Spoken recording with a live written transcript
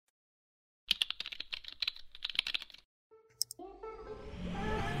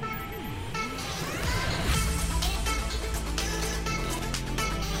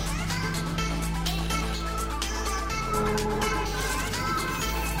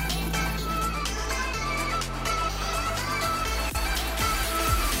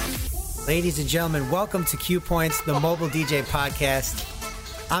Ladies and gentlemen, welcome to Q Points, the mobile DJ podcast.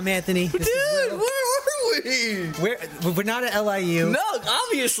 I'm Anthony. Dude, where are we? We're not at LIU. No,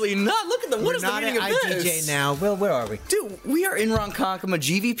 obviously not. Look at them. What is the meaning of this? We're not at IDJ now. Will, where are we? Dude, we are in Ronkonkoma,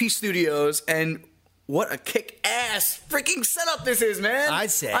 GVP Studios, and what a kick-ass freaking setup this is, man.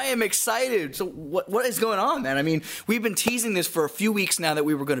 I'd say. I am excited. So what is going on, man? I mean, we've been teasing this for a few weeks now that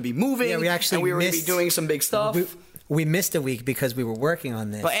we were going to be moving. Yeah, we actually were going to be doing some big stuff. We missed a week because we were working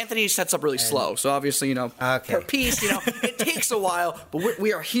on this. But Anthony sets up really slow, so obviously, per piece, it takes a while. But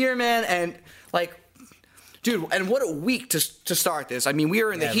we are here, man, and dude, and what a week to start this. I mean, we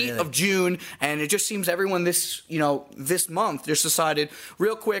are in the heat of June, and it just seems everyone this month just decided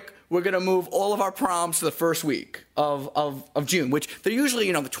real quick we're going to move all of our proms to the first week of June, which they're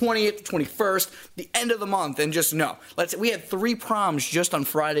usually, the 20th, 21st, the end of the month, and just we had 3 proms just on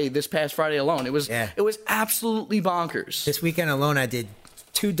Friday, this past Friday alone. It was absolutely bonkers. This weekend alone, I did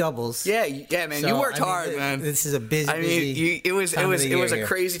 2 doubles. Yeah, man. So, you worked hard, man. This is a busy. It was a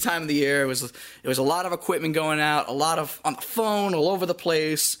crazy time of the year. It was a lot of equipment going out, a lot of on the phone, all over the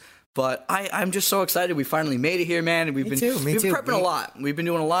place. But I'm just so excited we finally made it here, man. And we've been prepping a lot. We've been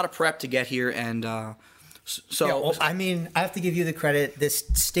doing a lot of prep to get here, and so. Yeah, well, I mean, I have to give you the credit. This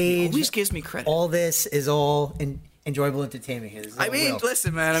stage always gives me credit. All this is all enjoyable entertainment here.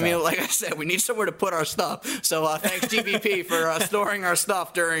 Listen, man. I mean, like I said, we need somewhere to put our stuff. So thanks, GVP, for storing our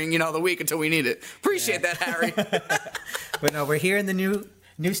stuff during the week until we need it. Appreciate that, Harry. But no, we're here in the new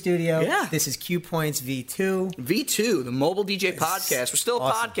studio. Yeah. This is Q Points V2. V2, the mobile DJ podcast. We're still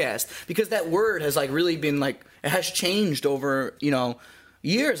a podcast because that word has really been it has changed over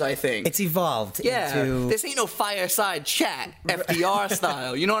years, I think. It's evolved. Yeah. This ain't no fireside chat, FDR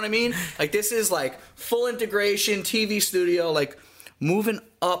style. You know what I mean? This is full integration, TV studio, moving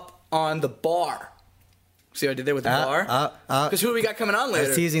up on the bar. See what I did there with the bar? Because who do we got coming on later? I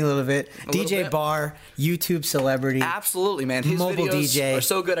was teasing a little bit. DJ Bar, YouTube celebrity. Absolutely, man. His mobile videos DJ. are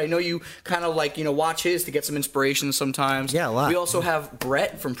so good. I know you kind of watch his to get some inspiration sometimes. Yeah, a lot. We also have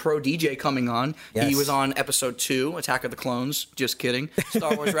Brett from Pro DJ coming on. Yes. He was on episode 2, Attack of the Clones. Just kidding.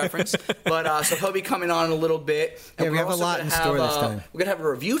 Star Wars reference. But so he'll be coming on in a little bit. And we have a lot in store this time. We're going to have a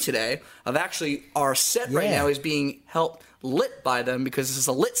review today of actually our set right now is being helped lit by them because this is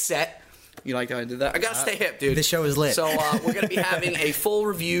a lit set. You like how I did that? I gotta stay hip, dude. The show is lit. So we're gonna be having a full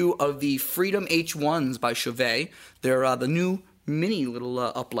review of the Freedom H1s by Chauvet. They're the new mini little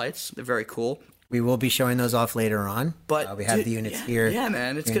uplights. They're very cool. We will be showing those off later on. But we have the units here. Yeah,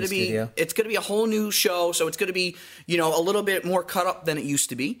 man. It's gonna be a whole new show. So it's gonna be a little bit more cut up than it used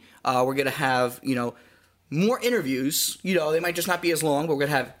to be. We're gonna have more interviews. They might just not be as long, but we're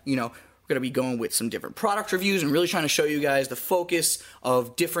gonna have We're going to be going with some different product reviews and really trying to show you guys the focus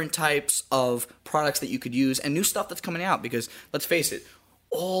of different types of products that you could use and new stuff that's coming out because, let's face it,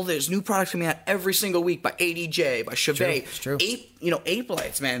 there's new products coming out every single week by ADJ, by Chauvet. It's true. Ape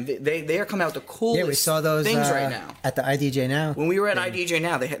lights, man. They are coming out the coolest we saw those things right now. At the IDJ Now. When we were at IDJ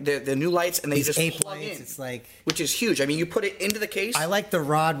Now, they had the new lights and they These just Ape plug lights, in. it's which is huge. I mean, you put it into the case. I like the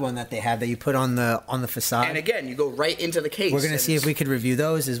rod one that they have that you put on the facade. And again, you go right into the case. We're going to see if we could review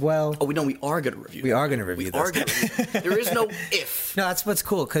those as well. Oh, we are going to review. We are going to review those. There is no if. No, that's what's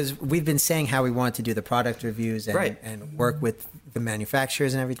cool because we've been saying how we want to do the product reviews and work with the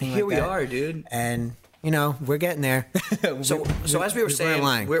manufacturers and everything Here like that. we are, dude. And, we're getting there. So as we were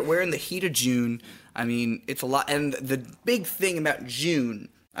saying, we're in the heat of June. I mean, it's a lot. And the big thing about June,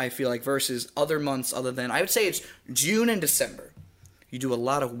 I feel like, versus other months other than, I would say it's June and December. You do a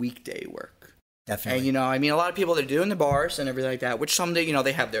lot of weekday work. Definitely. And, a lot of people that are doing the bars and everything like that, which someday,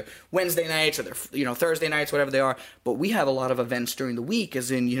 they have their Wednesday nights or their, Thursday nights, whatever they are. But we have a lot of events during the week, as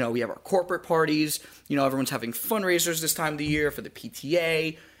in, we have our corporate parties. Everyone's having fundraisers this time of the year for the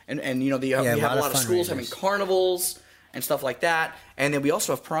PTA. And we have a lot of schools having carnivals and stuff like that. And then we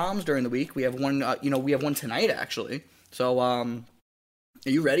also have proms during the week. We have one, we have one tonight, actually. So, are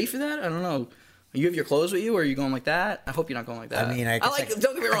you ready for that? I don't know. You have your clothes with you, or are you going like that? I hope you're not going like that. I mean,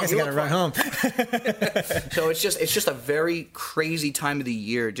 don't get me wrong. I got to run home. So it's just a very crazy time of the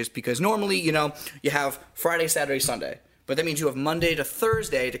year, just because normally, you have Friday, Saturday, Sunday, but that means you have Monday to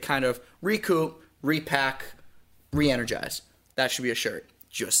Thursday to kind of recoup, repack, re-energize. That should be a shirt.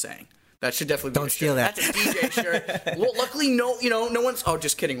 Just saying. That should definitely be Don't steal that. That's a DJ shirt. Well, luckily, no one's... Oh,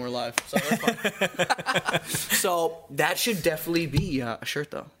 just kidding. We're live. So that's fine. So that should definitely be a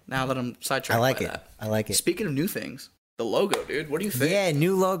shirt, though, now that I'm sidetracked by that. I like it. Speaking of new things, the logo, dude. What do you think? Yeah,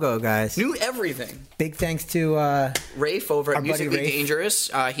 new logo, guys. New everything. Big thanks to... Rafe over at Musically Rafe.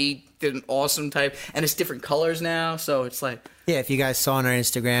 Dangerous. He did an awesome type. And it's different colors now, so it's like... Yeah, if you guys saw on our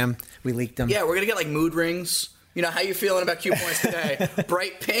Instagram, we leaked them. Yeah, we're going to get, mood rings. You know, how you feeling about Q points today?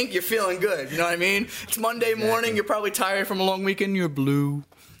 Bright pink, you're feeling good. You know what I mean? It's Monday morning, you're probably tired from a long weekend, you're blue.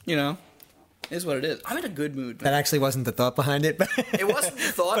 You know? It is what it is. I'm in a good mood, man. That actually wasn't the thought behind it. But it wasn't the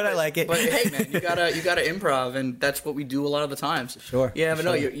thought, but I like it. But hey, man, you gotta improv, and that's what we do a lot of the times. Sure. Yeah, but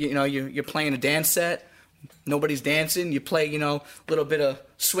no, you're playing a dance set. Nobody's dancing. You play, a little bit of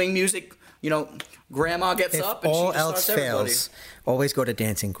swing music. Grandma gets up, and all she just else starts fails, always go to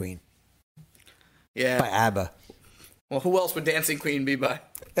Dancing Queen. Yeah. By ABBA. Well, who else would Dancing Queen be by?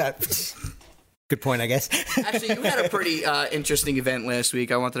 Good point, I guess. Actually, you had a pretty interesting event last week.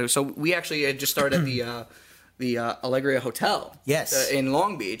 So we actually had just started at the Allegria Hotel. Yes. In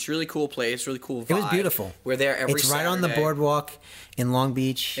Long Beach. Really cool place. Really cool vibe. It was beautiful. We're there every Saturday. It's right on the boardwalk in Long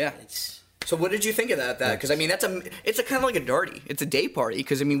Beach. Yeah. So what did you think of that? Because I mean, it's a kind of like a darty. It's a day party.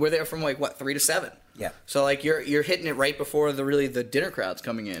 Because I mean, we're there from 3 to 7. Yeah. So you're hitting it right before the dinner crowd's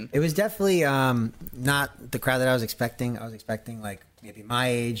coming in. It was definitely not the crowd that I was expecting. I was expecting maybe my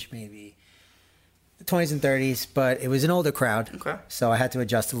age, maybe the 20s and 30s, but it was an older crowd. Okay. So I had to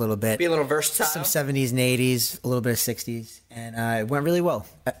adjust a little bit. Be a little versatile. Some 70s and 80s, a little bit of 60s, and it went really well.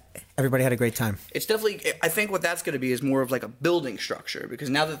 Everybody had a great time. It's definitely, I think what that's going to be is more of like a building structure,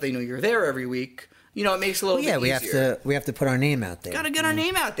 because now that they know you're there every week, it makes it a little bit easier. we have to put our name out there. Got to get our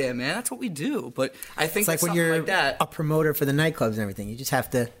name out there, man. That's what we do. But I think it's like when you're a promoter for the nightclubs and everything. You just have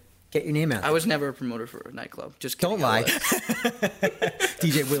to get your name out. I was never a promoter for a nightclub. Just kidding. Don't lie.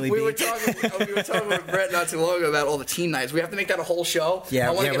 DJ Willie B. We were talking with Brett not too long ago about all the team nights. We have to make that a whole show.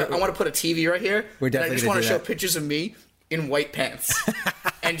 Yeah, I want to put a TV right here. We're definitely. I just want to show pictures of me in white pants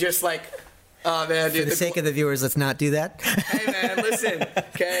and just like. Oh, man, dude, for the sake of the viewers, let's not do that. Hey, man, listen,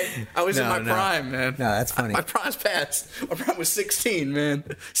 okay? I was in my prime, man. No, that's funny. My prime's past. My prime was 16, man.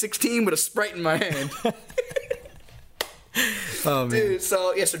 16 with a Sprite in my hand. Oh, man. Dude,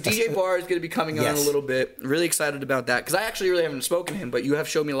 so DJ Barr is going to be coming on a little bit. Really excited about that, because I actually really haven't spoken to him, but you have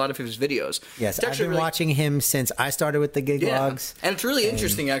shown me a lot of his videos. Yes, I've been watching him since I started with the gig logs. And it's really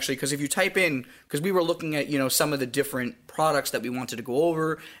interesting, actually, because if you type in, because we were looking at, some of the different products that we wanted to go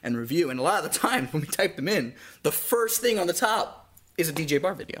over and review, and a lot of the time when we type them in, the first thing on the top is a DJ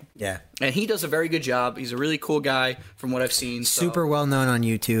Barr video. Yeah. And he does a very good job. He's a really cool guy from what I've seen. So. Super well known on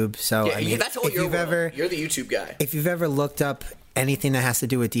YouTube. So, I mean, that's all you're the YouTube guy. If you've ever looked up anything that has to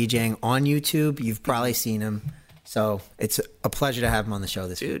do with DJing on YouTube, you've probably seen him. So it's a pleasure to have him on the show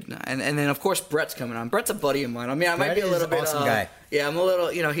this week. Dude, and then of course Brett's coming on. Brett's a buddy of mine. I mean, I might be a little bit awesome guy. Yeah, I'm a little.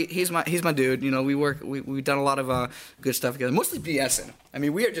 He's my dude. We've done a lot of good stuff together. Mostly BSing. I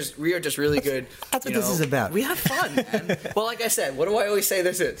mean, we are just really good. That's what this is about. We have fun, man. Well, like I said, what do I always say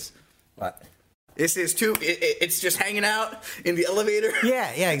this is? What? This is it's just hanging out in the elevator. Yeah,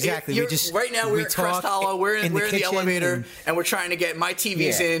 exactly. Right now we're at Crest Hollow. We're in the elevator, and we're trying to get my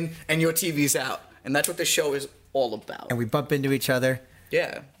TVs in and your TVs out, and that's what the show is all about. And we bump into each other.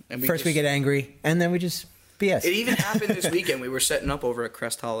 Yeah. And we get angry, and then we just BS. It even happened this weekend. We were setting up over at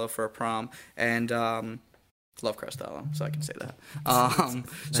Crest Hollow for a prom, and love Crest Hollow, so I can say that.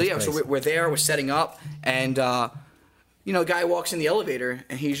 So we're there, we're setting up, and a guy walks in the elevator,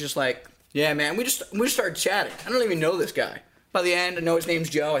 and he's just like, "Yeah, man." We just started chatting. I don't even know this guy. By the end, I know his name's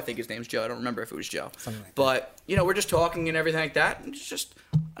Joe. I think his name's Joe. I don't remember if it was Joe. But we're just talking and everything like that. And it's just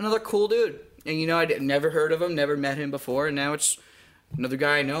another cool dude. And I'd never heard of him, never met him before, and now it's another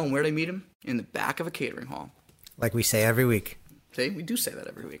guy I know. And where did I meet him? In the back of a catering hall. Like we say every week. See, we do say that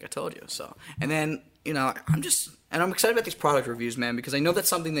every week. I told you. So, and then I'm excited about these product reviews, man, because I know that's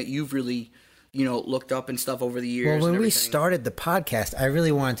something that you've really looked up and stuff over the years. Well, when we started the podcast, I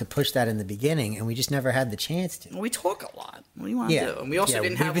really wanted to push that in the beginning, and we just never had the chance to. Well, we talk a lot. What do you want to do? And we also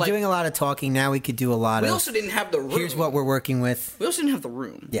didn't have. We've been doing a lot of talking. Now we could do a lot. We also didn't have the room. Here's what we're working with. We also didn't have the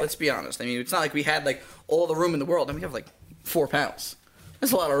room. Yeah. Let's be honest. I mean, it's not like we had all the room in the world. I mean, we have 4 panels.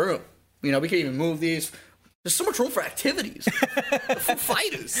 That's a lot of room. We could even move these. There's so much room for activities. For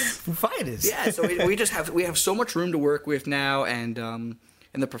fighters. For fighters. Yeah. So we have so much room to work with now, and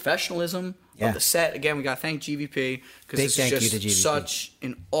the professionalism of the set. Again, we got to thank GVP, because this is just such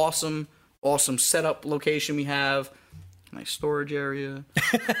an awesome setup location we have. Nice storage area.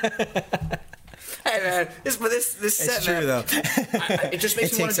 Hey, man, this set, it's true, though. It just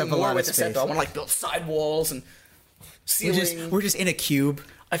makes me want to do more with the set, though. I want to build sidewalls and ceiling. We're just in a cube.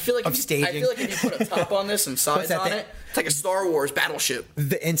 I feel like if you put a top on this and sides on it, it's like a Star Wars battleship.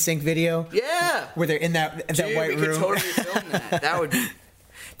 The NSYNC video? Yeah. Where they're in that white room. We could totally film that. That would be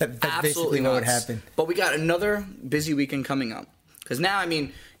that's basically what would happen. But we got another busy weekend coming up. Because now, I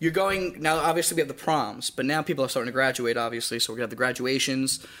mean, you're going now. Obviously, we have the proms, but now people are starting to graduate. Obviously, so we're gonna have the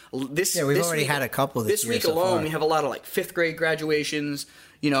graduations. We've already had a couple this week so alone. Far. We have a lot of like 5th grade graduations.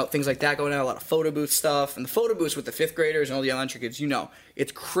 Things like that going on. A lot of photo booth stuff, and the photo booths with the 5th graders and all the elementary kids.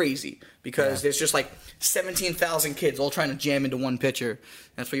 It's crazy because there's just like 17,000 kids all trying to jam into one picture.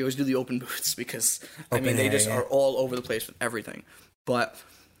 That's why you always do the open booths because they just are all over the place with everything. But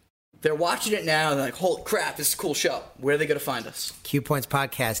they're watching it now and they're like, holy crap, this is a cool show. Where are they going to find us?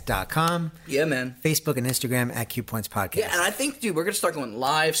 QPointsPodcast.com. Yeah, man. Facebook and Instagram at QPointsPodcast. Yeah, and I think, dude, we're going to start going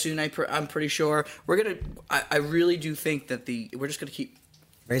live soon, I'm pretty sure. I really do think that we're just going to keep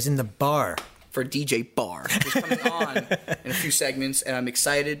raising the bar. For DJ Bar. Who's coming on in a few segments, and I'm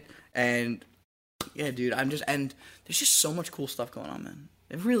excited. And, yeah, dude, and there's just so much cool stuff going on, man.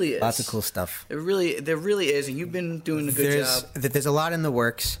 It really is. Lots of cool stuff. There really is, and you've been doing a good job. There's a lot in the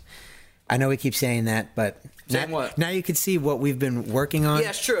works. I know we keep saying that, but now you can see what we've been working on. Yeah,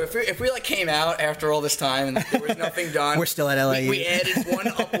 it's true. If we came out after all this time and there was nothing done, we're still at LAU. We added one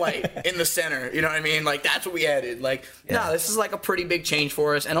uplight in the center. You know what I mean? Like that's what we added. Like, no, this is like a pretty big change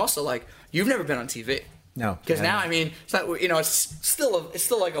for us, and also like you've never been on TV. No, because now I mean it's not it's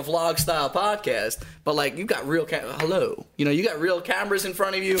still like a vlog style podcast, but like you've got real you got real cameras in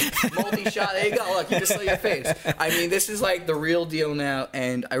front of you, multi-shot. There you go, look, you just saw your face. I mean, this is like the real deal now,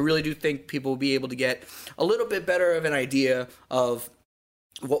 and I really do think people will be able to get a little bit better of an idea of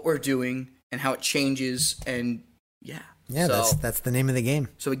what we're doing and how it changes, and that's the name of the game.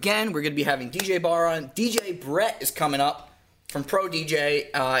 So again, we're going to be having DJ Bar on. DJ Brett is coming up from Pro DJ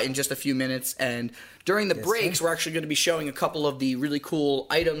in just a few minutes, and during the breaks, we're actually going to be showing a couple of the really cool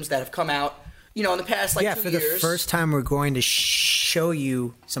items that have come out, in the past 2 years. Yeah, for the first time, we're going to show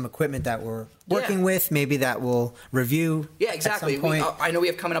you some equipment that we're working with, maybe that we'll review. Yeah, exactly. At some point. I know we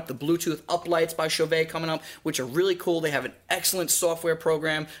have coming up the Bluetooth uplights by Chauvet coming up, which are really cool. They have an excellent software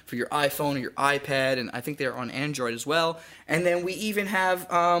program for your iPhone or your iPad, and I think they're on Android as well. And then we even have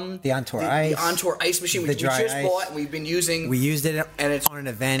the Ontour Ice. The Ontour Ice machine, which we just bought and we've been using. We used it on an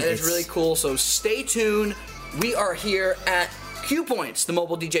event. And it's really cool. So stay tuned. We are here at Q Points, the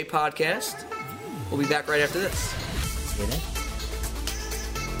Mobile DJ Podcast. We'll be back right after this. See you then.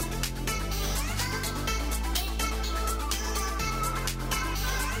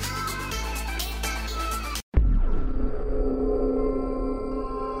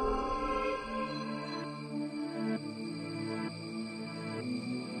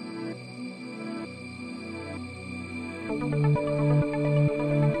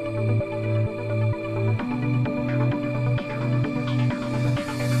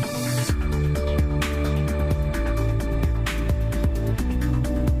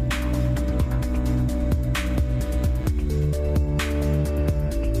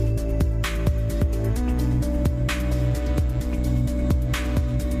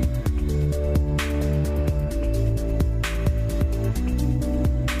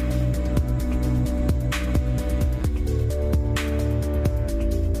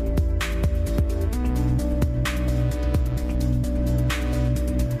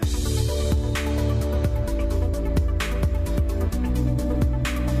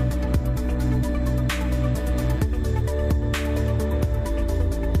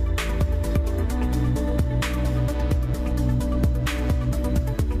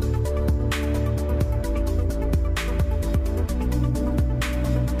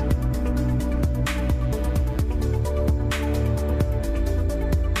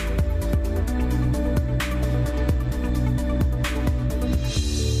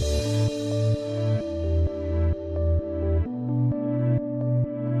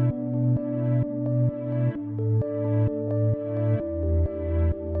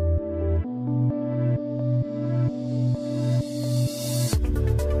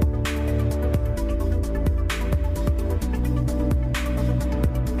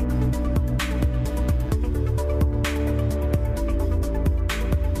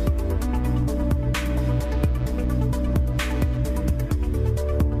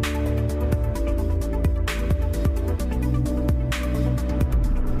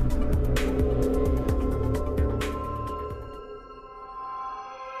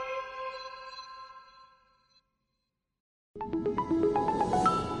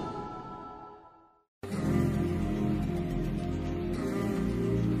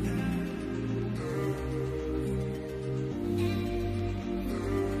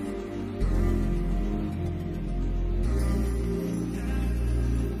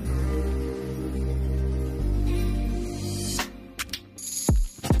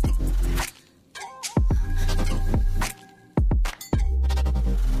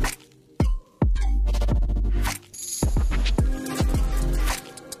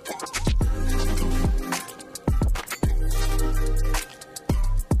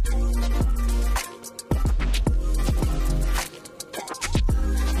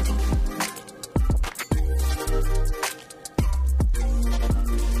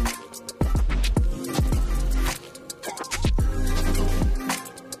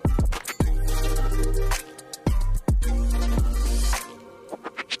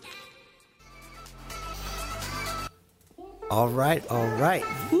 All right.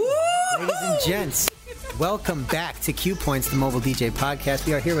 Woo! Ladies and gents, welcome back to Q Points, the Mobile DJ podcast.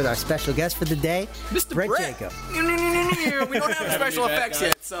 We are here with our special guest for the day, Mr. Brett Brett Jacob. We don't have special effects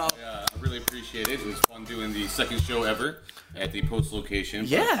yet, so. Yeah, I really appreciate it. It was fun doing the second show ever at the Post location.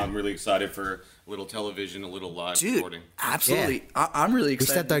 Yeah. I'm really excited for a little television, a little live recording. Absolutely. Yeah. I'm really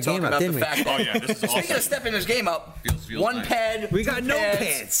excited stepped our game up, didn't we? Oh, yeah, this is awesome. Speaking of stepping his game up, Feels one nice. pad. We got two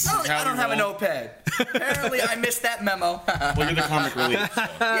notepads. I don't have a notepad. Apparently, I missed that memo. Well, you're the comic relief. So.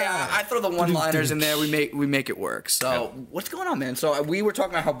 Yeah, I throw the one-liners in there. We make it work. So, what's going on, man? So we were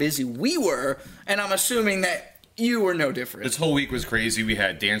talking about how busy we were, and I'm assuming that you were no different. This whole week was crazy. We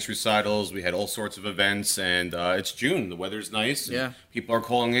had dance recitals. We had all sorts of events, and it's June. The weather's nice. Yeah. People are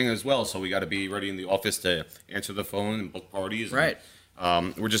calling in as well, so we got to be ready in the office to answer the phone and book parties. Right.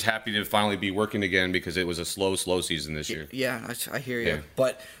 And, we're just happy to finally be working again because it was a slow season this year. Yeah, I hear you. Yeah.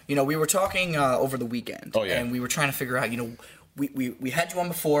 But, we were talking over the weekend. Oh, yeah. And we were trying to figure out, we had you on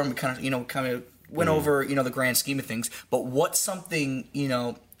before, and we kind of went over, the grand scheme of things. But what's something,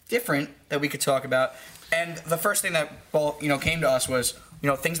 different that we could talk about? And the first thing that came to us was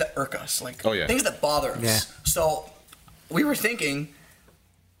things that irk us, like things that bother us. Yeah. So we were thinking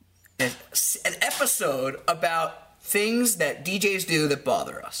an episode about things that DJs do that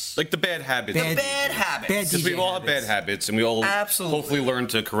bother us, Like the bad habits. bad habits. Because we all have bad habits, and we all hopefully learn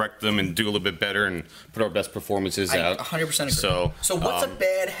to correct them and do a little bit better and put our best performances out. 100% agree. So what's a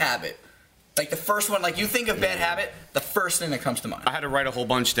bad habit? Like the first one, like you think of bad habit, the first thing that comes to mind. I had to write a whole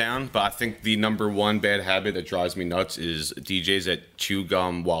bunch down, but I think the number one bad habit that drives me nuts is DJs that chew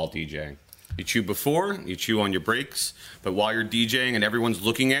gum while DJing. You chew before, you chew on your breaks, but while you're DJing and everyone's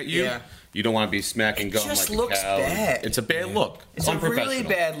looking at you, you don't want to be smacking gum like a cow. It just looks bad. It's a bad look. It's a really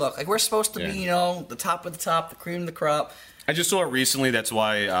bad look. Like we're supposed to be, the top of the top, the cream of the crop. I just saw it recently. That's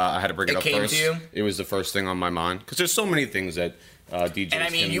why I had to bring it up came first. To you? It was the first thing on my mind because there's so many things that DJs. And I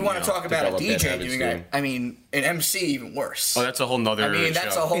mean, you want to talk about a DJ doing that? I mean, an MC even worse. Oh, that's a whole nother. I mean,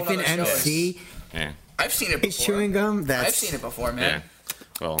 that's show. a whole If nother an MC, I've seen it before. Is chewing gum? I've seen it before, man.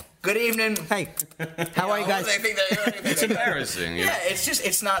 Yeah. Well. Good evening. Hey, how are you guys? It's embarrassing. Yeah,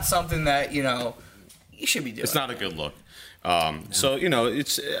 it's not something that you should be doing. It's not a good look. So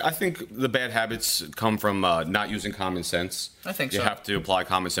I think the bad habits come from not using common sense. I think you have to apply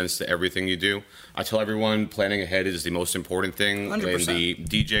common sense to everything you do. I tell everyone planning ahead is the most important thing 100%. in the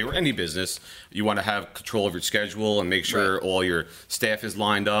DJ or any business. You want to have control of your schedule and make sure all your staff is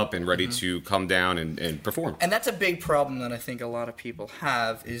lined up and ready to come down and perform. And that's a big problem that I think a lot of people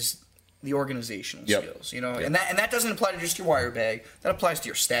have is the organizational skills, and that doesn't apply to just your wire bag. That applies to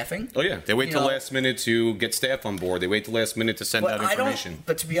your staffing. Oh yeah, they wait till last minute to get staff on board. They wait till last minute to send out information.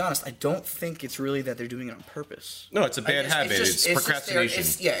 But to be honest, I don't think it's really that they're doing it on purpose. No, it's a bad habit. It's procrastination.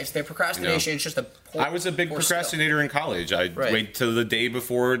 It's their procrastination. It's just a poor, I was a big procrastinator in college. I'd wait till the day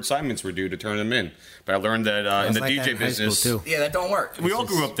before assignments were due to turn them in. But I learned that in the DJ business, that don't work. We all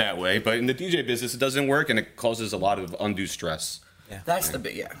grew up that way, but in the DJ business, it doesn't work, and it causes a lot of undue stress. Yeah. That's the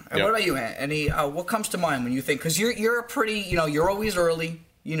big And what about you, Ant? Any what comes to mind when you think? Because you're a pretty, you're always early.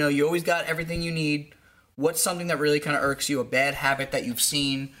 You always got everything you need. What's something that really kind of irks you? A bad habit that you've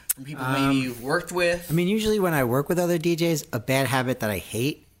seen from people maybe you've worked with? I mean, usually when I work with other DJs, a bad habit that I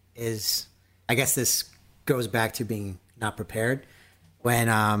hate is, I guess this goes back to being not prepared.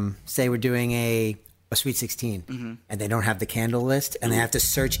 When say we're doing a Sweet 16 and they don't have the candle list and they have to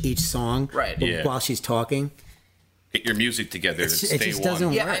search each song while she's talking. Get your music together. It just doesn't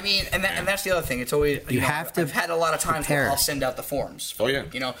work. Yeah, I mean, and that's the other thing. It's always you have to. I've had a lot of times where I'll send out the forms. Oh yeah.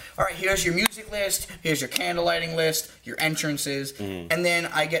 All right, here's your music list. Here's your candle lighting list. Your entrances, and then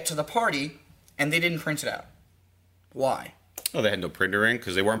I get to the party, and they didn't print it out. Why? Oh, they had no printer in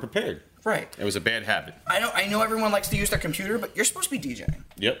because they weren't prepared. Right. It was a bad habit. I know everyone likes to use their computer, but you're supposed to be DJing.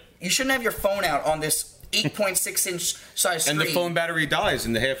 Yep. You shouldn't have your phone out on this 8.6-inch size screen. And the phone battery dies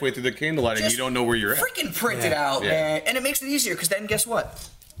in the halfway through the candle lighting. You don't know where you're at. Freaking print it out, man. And it makes it easier because then guess what?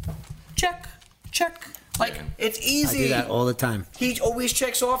 Check. Like, it's easy. I do that all the time. He always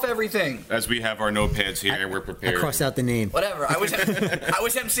checks off everything. As we have our notepads here and we're prepared. I crossed out the name. Whatever. I was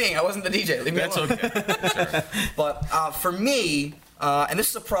emceeing. I wasn't the DJ. Leave me alone. That's okay. Sure. But for me, and this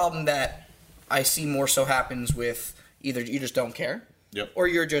is a problem that I see more so happens with either you just don't care. Yep. Or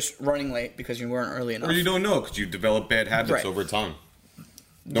you're just running late because you weren't early enough. Or you don't know because you develop bad habits over time.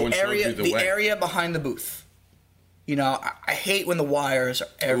 No one showed you the way. Area behind the booth. I hate when the wires are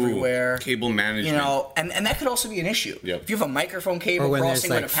everywhere. Cable management. And that could also be an issue. Yep. If you have a microphone cable or when crossing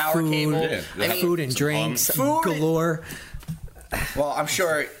with a power cable. Yeah. Food and drinks galore. Well, I'm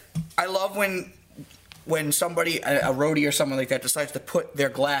sure. I love when somebody, a roadie or someone like that, decides to put their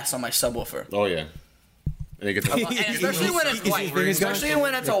glass on my subwoofer. Oh, yeah. And they get the, And especially when it's white. Especially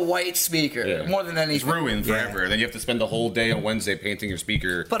when it's a white speaker, more than anything. It's ruined forever. Then you have to spend the whole day on Wednesday painting your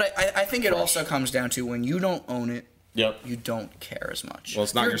speaker. But I think it also comes down to when you don't own it, you don't care as much. Well,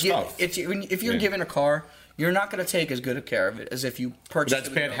 it's not your stuff. If you're given a car, you're not going to take as good of care of it as if you purchase it. That's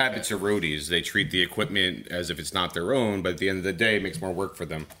bad habits of roadies. They treat the equipment as if it's not their own, but at the end of the day, it makes more work for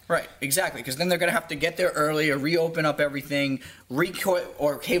them. Right, exactly, because then they're going to have to get there early or reopen up everything,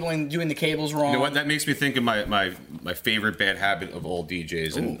 or cabling, doing the cables wrong. You know what? That makes me think of my favorite bad habit of all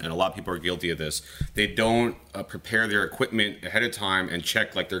DJs, and a lot of people are guilty of this. They don't prepare their equipment ahead of time and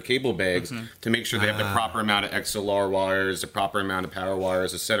check like their cable bags to make sure they have the proper amount of XLR wires, the proper amount of power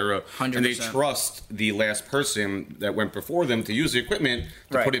wires, etc. And they trust the last person that went before them to use the equipment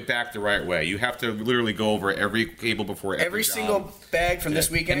to put it back the right way. You have to literally go over every cable before every job. Single bag from this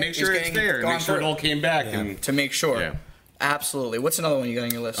weekend and make sure it's there and make sure it all came back and to make sure. Absolutely. What's another one you got on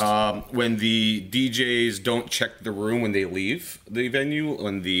your list? When the DJs don't check the room when they leave the venue,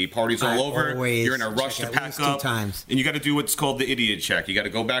 when the party's all over, you're in a rush to pack up. And you got to do what's called the idiot check. You got to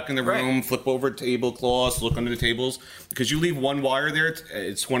go back in the room, flip over tablecloths, look under the tables. Because you leave one wire there,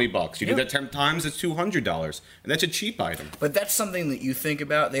 it's $20. You do that 10 times, it's $200. And that's a cheap item. But that's something that you think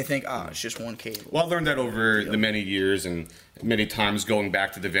about. They think, it's just one cable. Well, I learned that over the many years and many times going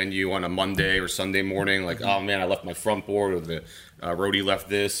back to the venue on a Monday or Sunday morning, like, oh man, I left my front board, or the roadie left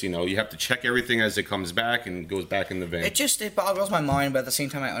this. You know, you have to check everything as it comes back and goes back in the van. It boggles my mind, but at the same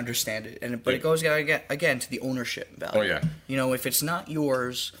time I understand it. But it goes again to the ownership value. Oh yeah. You know, if it's not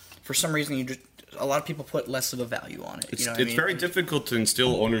yours, for some reason a lot of people put less of a value on it. It's very difficult to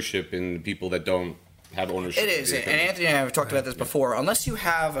instill ownership in people that don't have ownership. It is, and Anthony and I have talked about this before. Unless you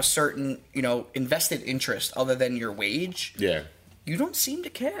have a certain, invested interest other than your wage, you don't seem to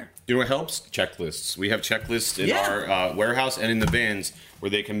care. You know what helps? Checklists. We have checklists in our warehouse and in the vans where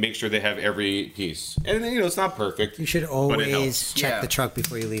they can make sure they have every piece. And it's not perfect. You should always check the truck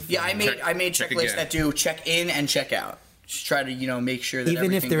before you leave. Yeah, I made checklists that do check in and check out. Just try to make sure that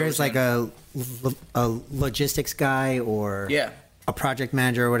even if there is like a logistics guy or a project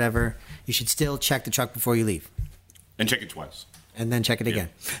manager or whatever, you should still check the truck before you leave. And check it twice. And then check it again.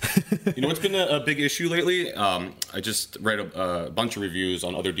 You know what's been a big issue lately? I just read a bunch of reviews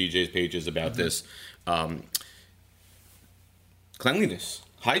on other DJs' pages about this. Cleanliness.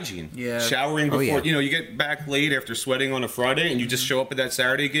 Hygiene. Showering before. You get back late after sweating on a Friday and you just show up at that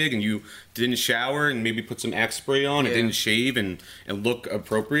Saturday gig and you didn't shower and maybe put some Axe spray on and didn't shave and look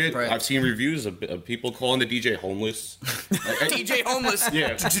appropriate. Right. I've seen reviews of people calling the DJ homeless. DJ homeless.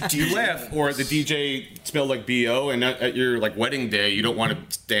 Yeah. You laugh. Or the DJ smelled like BO and at your wedding day you don't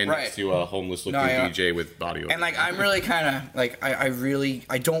want to stand next to a homeless looking DJ with body odor. And I'm really kind of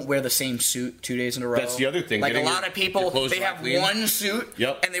I don't wear the same suit 2 days in a row. That's the other thing. A lot of people, they have one suit.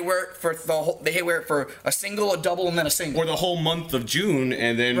 Yep. And they wear it for they wear it for a single, a double, and then a single. Or the whole month of June,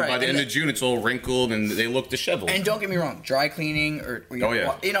 and then by the end of June, it's all wrinkled and they look disheveled. And don't get me wrong, dry cleaning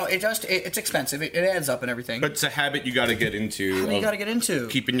it's expensive. It adds up and everything. But it's a habit you got to get into. You got to get into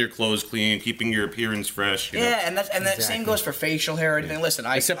keeping your clothes clean, keeping your appearance fresh. And that same goes for facial hair or anything. Listen,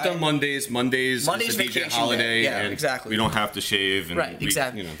 except on Mondays. Mondays is a DJ holiday. Yeah, and exactly. we don't have to shave. And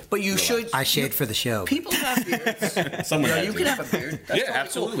exactly. But you should. I shaved for the show. People have beards. You can have a beard. That's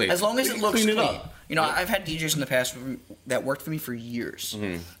absolutely. Cool. As long as it looks clean. I've had DJs in the past that worked for me for years,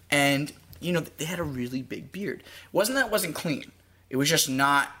 and they had a really big beard. It wasn't clean. It was just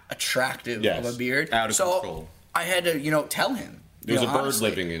not attractive of a beard. Out of control. I had to tell him. There's a bird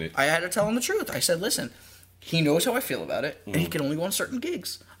living in it. I had to tell him the truth. I said, listen, he knows how I feel about it, and he can only go on certain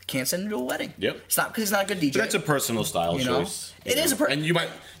gigs. I can't send him to a wedding. Yep. It's not because he's not a good DJ. But that's a personal style choice. It is and you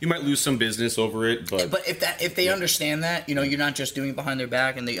might lose some business over it, but if they understand that, you're not just doing it behind their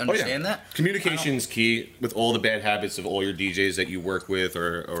back, and they understand that. Communication is key with all the bad habits of all your DJs that you work with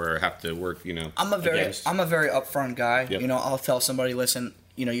or have to work. I'm a very upfront guy. Yep. I'll tell somebody, listen.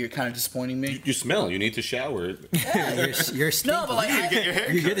 You're kind of disappointing me. You smell. You need to shower. Yeah, you're stinky. No, but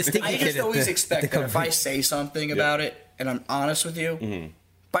you're the stinky I just always expect that if I say something about it and I'm honest with you,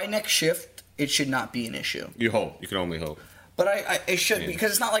 by next shift it should not be an issue. You hope. You can only hope. But it should because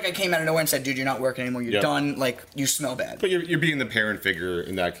it's not like I came out of nowhere and said, "Dude, you're not working anymore. You're done. You smell bad." But you're being the parent figure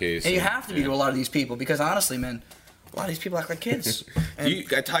in that case. And you have to be to a lot of these people because honestly, man, a lot of these people act like kids. You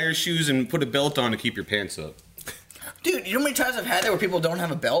got to tie your shoes and put a belt on to keep your pants up. Dude, you know how many times I've had that where people don't have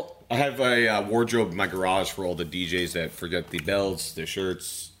a belt? I have a wardrobe in my garage for all the DJs that forget the belts, their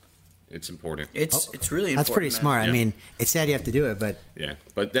shirts. It's important. It's really important. That's pretty smart. Yeah. I mean, it's sad you have to do it, but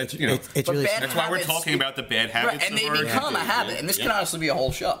but that's it's really that's why we're talking about the bad habits, and they become a habit. And this can honestly be a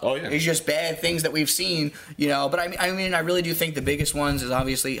whole show. Oh yeah, it's just bad things that we've seen, But I mean, I really do think the biggest ones is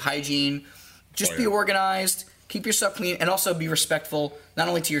obviously hygiene. Just be organized, keep yourself clean, and also be respectful, not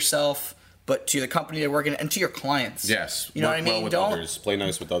only to yourself, but to the company you're working at and to your clients. Yes. You know what I mean? Well with others. Play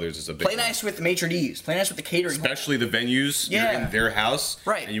nice with others is a big Play nice with the maitre d's. Play nice with the catering. Especially the venues. Yeah. You're in their house.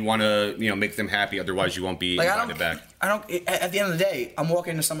 Right. And you want to, make them happy. Otherwise, you won't be invited back. At the end of the day, I'm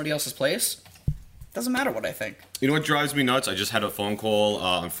walking into somebody else's place. Doesn't matter what I think. You know what drives me nuts? I just had a phone call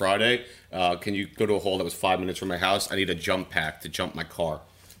on Friday. Can you go to a hall that was 5 minutes from my house? I need a jump pack to jump my car.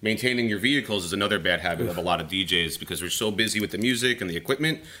 Maintaining your vehicles is another bad habit of a lot of DJs because we're so busy with the music and the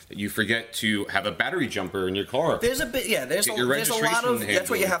equipment that you forget to have a battery jumper in your car. There's a lot of. That's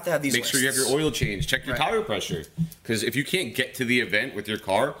what you have to have these. Make sure you have your oil change. Check your tire pressure. Because if you can't get to the event with your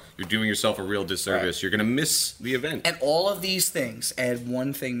car, you're doing yourself a real disservice. Right. You're going to miss the event. And all of these things add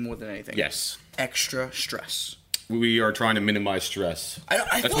one thing more than anything. Yes. Extra stress. We are trying to minimize stress.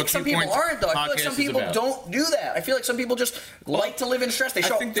 I feel like some people aren't, though. I feel like some people don't do that. I feel like some people just like to live in stress. They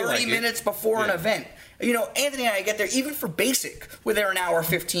show up 30 minutes before an event. Anthony and I get there, even for basic, we're there an hour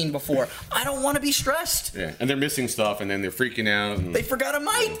 15 before. I don't want to be stressed. Yeah, and they're missing stuff, and then they're freaking out. They forgot a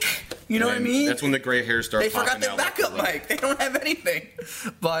mic. You know what I mean? That's when the gray hair starts popping out. They forgot their backup mic. They don't have anything.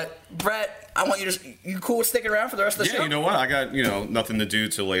 But, Brett, I want you to... You cool with sticking around for the rest of the show? Yeah, you know what? I got, nothing to do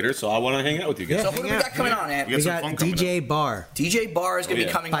till later, so I want to hang out with you guys. So who do we got coming on, Ant? We got DJ Bar. DJ Bar is going to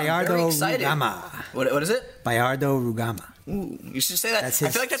be coming on. I'm very excited. Rugama. What is it? Bayardo Rugama. Ooh, you should say that. I feel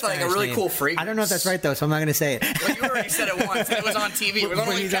like that's like a really cool fragrance. I don't know if that's right, though, so I'm not going to say it. Well, you already said it once. It was on TV. It was on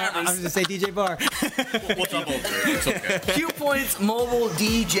cameras. I'm going to say DJ Bar. We'll double it. It's okay. Q Points Mobile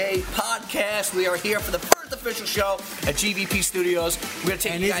DJ Podcast. We are here for the first official show at GVP Studios. We're going to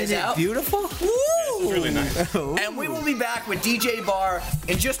take you guys out. Isn't it beautiful? Woo! It's really nice. And we will be back with DJ Bar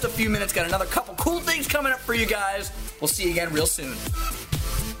in just a few minutes. Got another couple cool things coming up for you guys. We'll see you again real soon.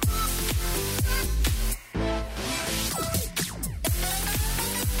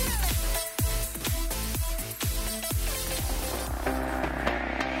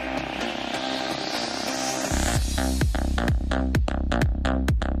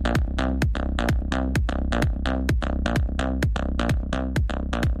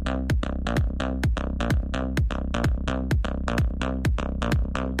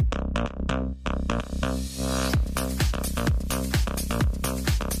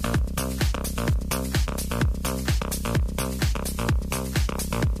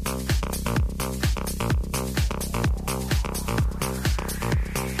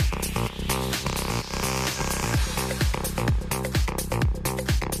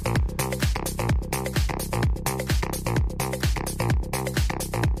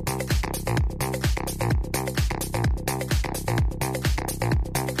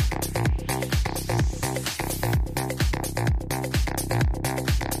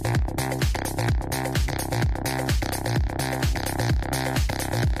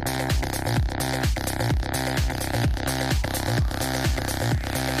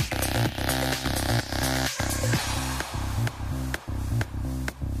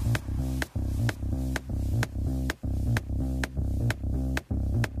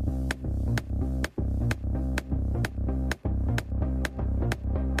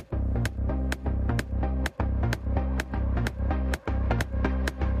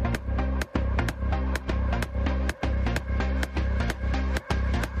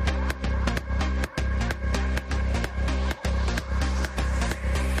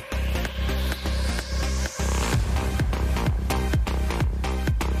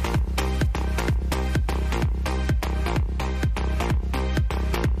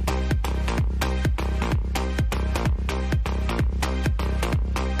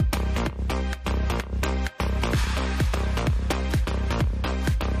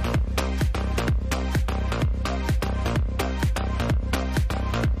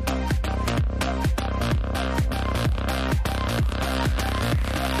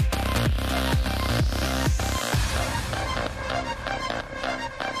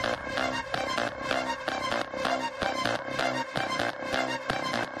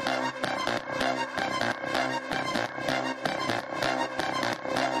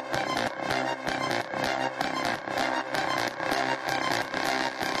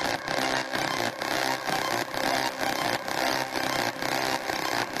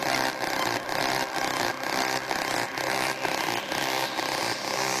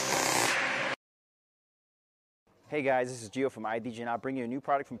 Hey guys, this is Gio from iDJ and I'll bring you a new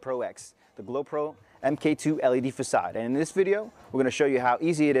product from ProX, the GlowPro MK2 LED facade. And in this video, we're going to show you how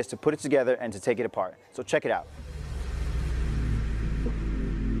easy it is to put it together and to take it apart. So check it out.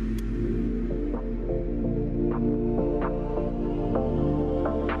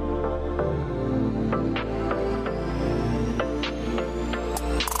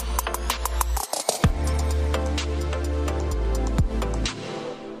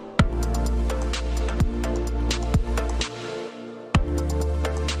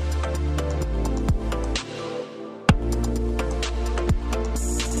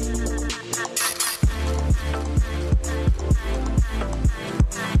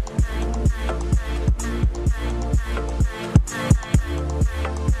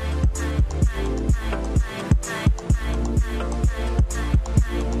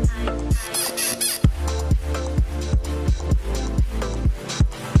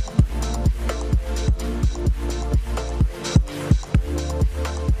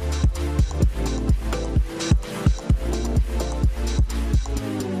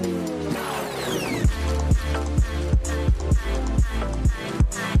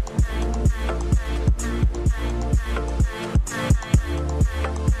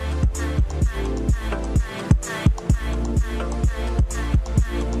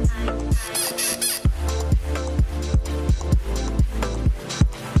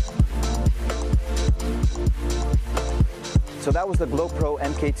 that was the GlowPro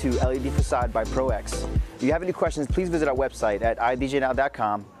MK2 LED facade by ProX. If you have any questions, please visit our website at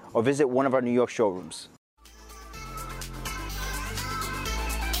idjnow.com or visit one of our New York showrooms.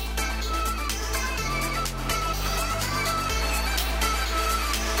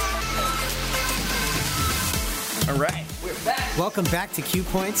 All right, we're back. Welcome back to Q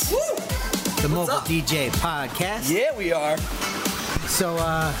Points, the Mobile DJ podcast. Yeah, we are. So,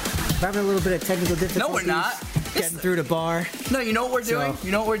 we're having a little bit of technical difficulties. No, we're not. Getting through the bar. No, you know what we're doing? So-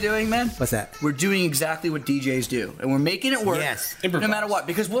 You know what we're doing, man? What's that? We're doing exactly what DJs do, and we're making it work. Yes. No matter what.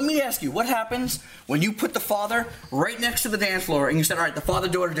 Because let me ask you, what happens when you put the father right next to the dance floor, and you said, all right, the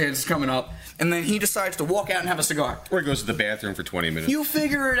father-daughter dance is coming up, and then he decides to walk out and have a cigar? Or he goes to the bathroom for 20 minutes. You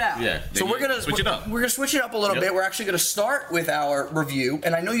figure it out. Yeah, So then we're gonna switch it up. We're gonna switch it up a little Yep. bit. We're actually gonna start with our review,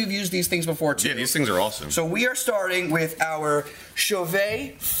 and I know you've used these things before too. Yeah, these things are awesome. So we are starting with our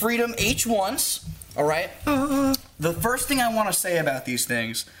Chauvet Freedom H1s. All right. The first thing I want to say about these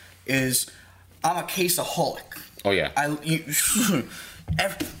things is I'm a caseaholic. Oh, yeah.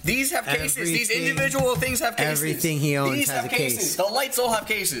 These have cases. These Everything- individual things have cases. everything he owns These has have a cases. case. The lights all have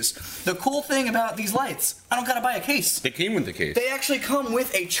cases. The cool thing about these lights, I don't gotta buy a case. They came with the case. They actually come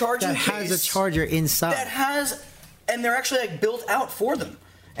with a charging That case has a charger inside. that has, and they're actually like built out for them,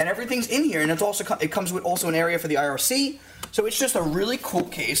 and everything's in here, and it's also it comes with also an area for the IRC. So it's just a really cool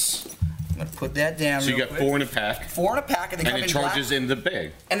case. I'm gonna put that down. So you real got quick. 4 in a pack, 4 in a pack, and they come and it in charges black, in the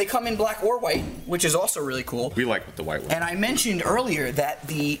bag. and they come in black or white, which is also really cool. We like with the white one. And I mentioned earlier that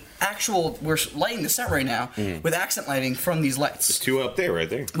the actual we're lighting the set right now with accent lighting from these lights, There's 2 up there, right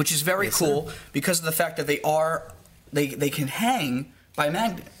there. which is very cool because of the fact that they can hang by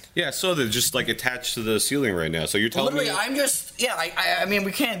magnet. Yeah, so they're just like attached to the ceiling right now. So you're telling Literally, me I'm just I mean,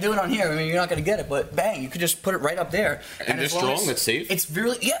 we can't do it on here. I mean, you're not gonna get it, but bang, you could just put it right up there. And they're as long strong, as- that's safe? It's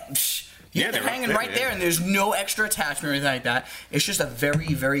really Yeah, they're they're hanging up there, right there, yeah. and there's no extra attachment or anything like that. It's just a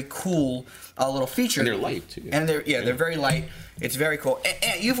very, very cool little feature. And they're light, too. And they're very light. It's very cool.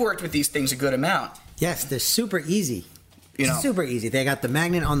 And you've worked with these things a good amount. Yes, they're super easy. You know. Super easy. They got the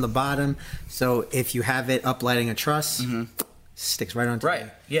magnet on the bottom, so if you have it up lighting a truss, sticks right onto Right.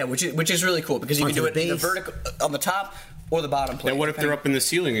 Yeah, which is really cool because you can Onto do the it either base. vertical on the top or the bottom plate. Now, what if they're up in the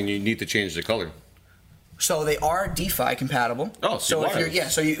ceiling and you need to change the color? So they are DeFi compatible. Oh, so if you're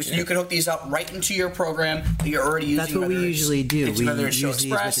wireless. you can hook these up right into your program that you're already using. That's what we whether it's- usually do. it's We whether it's use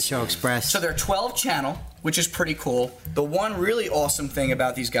these with the Show Express. So they're 12 channel, which is pretty cool. The one really awesome thing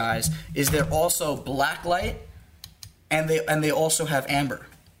about these guys is they're also black light, and they also have amber,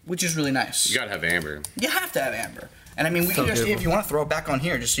 which is really nice. You gotta have amber. You have to have amber. And I mean, we So can just, beautiful. if you want to throw it back on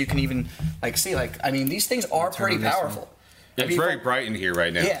here, just so you can even see, I mean, these things are pretty on this one. powerful. Yeah, it's People- very bright in here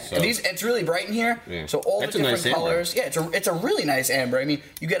right now. Yeah, so. and it's really bright in here. Yeah. So all That's the a different nice amber. colors. Yeah, it's a really nice amber. I mean,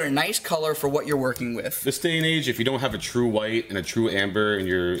 you get a nice color for what you're working with. This day and age, if you don't have a true white and a true amber in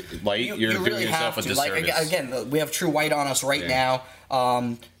your light, you're doing really yourself a have to. disservice. Like again, we have true white on us right Yeah.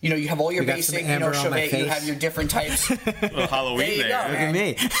 now. You have all your We got some basic, amber on my Chauvet. You face. have your different types. Well, Halloween There you there. go, Look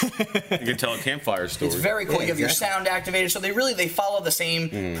at me. You can tell a campfire story. It's very cool. Yeah, You have your exactly. sound activated, so they follow the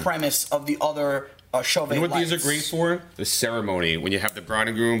same premise of the other Chauvet You know what these are lights. great for? The ceremony. When you have the bride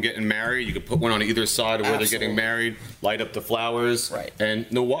and groom getting married, you can put one on either side of where they're getting Absolutely. married, light up the flowers, Right. and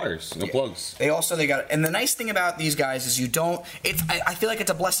no wires, no plugs. They got, and the nice thing about these guys is you don't. I feel like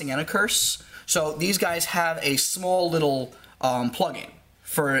it's a blessing and a curse. So these guys have a small little plug-in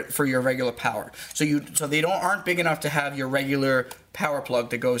for your regular power. So they aren't big enough to have your regular power plug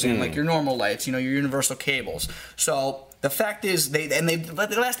that goes in like your normal lights. Your universal cables. So the fact is they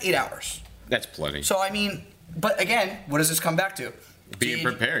last 8 hours. That's plenty. So I mean, but again, what does this come back to? Being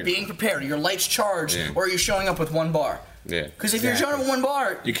prepared. Being prepared. Your lights charged, Yeah. or you're showing up with one bar. Yeah. Because if you're showing up with one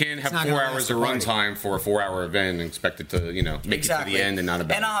bar, You can't have not 4 gonna hours last of the party. runtime for a 4-hour event and expect it to, make it to the end and not a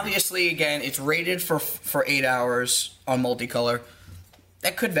bad. And obviously, again, it's rated for 8 hours on multicolor.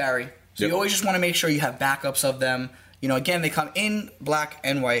 That could vary. So Yep. you always just want to make sure you have backups of them. Again, they come in black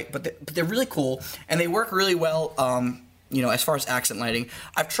and white, but they're really cool and they work really well. As far as accent lighting,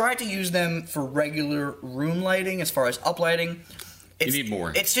 I've tried to use them for regular room lighting, as far as uplighting. need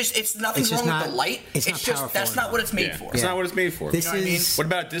more. It's nothing It's just wrong not- with the light. it's not just powerful that's not enough. what it's made Yeah. for. It's not what it's made for. This know what I mean? is. What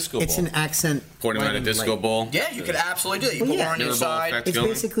about a disco ball? It's an accent. Point them at a lighting disco light. ball. Yeah, you could absolutely do it. You Well, put yeah. one on your Mirror ball side. effect. It's Going.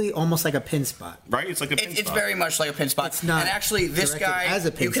 basically almost like a pin spot. Right? It's like a pin It's spot. very much like a pin spot. It's not and actually, this directed guy, as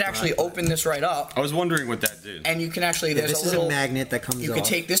a pin you can spot, actually but- open this right up, I was wondering what that did. and you can actually, there's This a is little a magnet that comes You off. could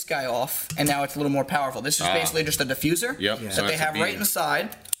take this guy off, and now it's a little more powerful. This is basically just a diffuser Yep. that So they that's a have right beam. inside.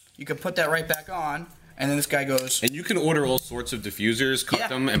 You can put that right back on, and then this guy goes. And you can order all sorts of diffusers, cut Yeah,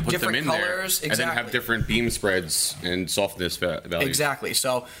 them, and put them different in colors, there, and then have exactly. different beam spreads and softness values. Exactly.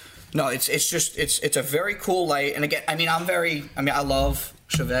 So No, it's a very cool light. And again, I love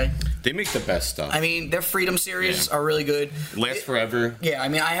Chauvet. They make the best stuff. I mean, their Freedom series are really good. Last forever. Yeah, I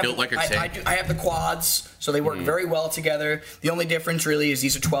mean, I have the quads, so they work very well together. The only difference really is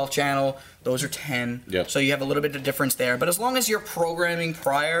these are 12 channel, those are 10. Yep. So you have a little bit of difference there. But as long as you're programming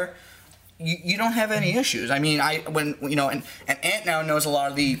prior, you don't have any issues. I mean, and Ant now knows a lot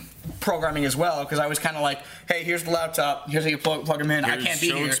of the programming as well, because I was kind of like, hey, here's the laptop, here's how you plug them in. Here's I can't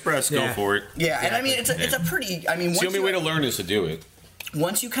be here. Express, go for it. Yeah, and I mean, it's a pretty. I mean, the only way to learn is to do it.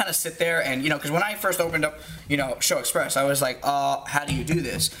 Once you kind of sit there and, because when I first opened up, Show Express, I was like, how do you do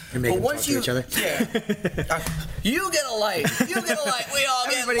this? You're making but once you, each other. Yeah. You get a light. You get a light. We all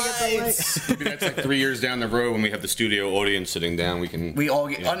get lights. Maybe that's like 3 years down the road when we have the studio audience sitting down. We all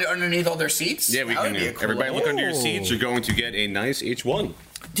get underneath all their seats? Yeah, we can. Cool everybody look under your seats. You're going to get a nice H1.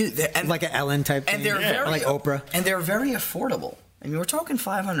 Dude, like an Ellen type thing. And they're very, like Oprah. And they're very affordable. I mean, we're talking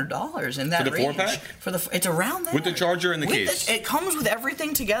 $500 in that range. For the 4-pack? It's around there. With the charger and the case. It comes with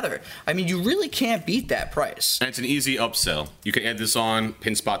everything together. I mean, you really can't beat that price. And it's an easy upsell. You can add this on,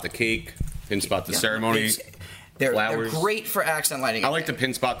 pin spot the cake, pin spot the ceremony. They're great for accent lighting. I like to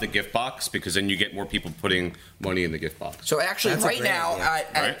pin spot the gift box because then you get more people putting money in the gift box. So actually, right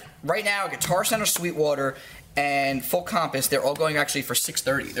now, Guitar Center, Sweetwater, and Full Compass, they're all going actually for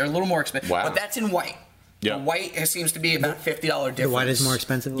 $630. They're a little more expensive, but that's in white. Yeah. The white seems to be about $50 difference. The white is more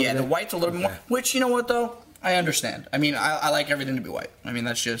expensive? Yeah, the white's a little bit more. Which, you know what, though? I understand. I mean, I like everything to be white. I mean,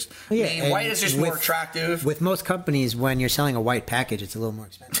 that's just... white is just more attractive. With most companies, when you're selling a white package, it's a little more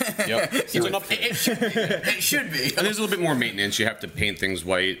expensive. Yep. It should be. It should be. And there's a little bit more maintenance. You have to paint things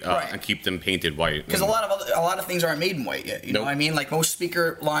white and keep them painted white. Because a lot of things aren't made in white yet. You know what I mean? Like, most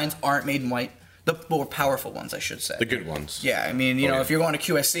speaker lines aren't made in white. The more powerful ones, I should say. The good ones. Yeah, I mean, if you're going to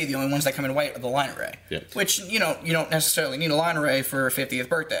QSC, the only ones that come in white are the line array. Yep. Which, you don't necessarily need a line array for a 50th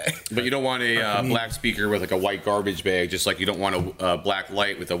birthday. But you don't want a black speaker with like a white garbage bag, just like you don't want a black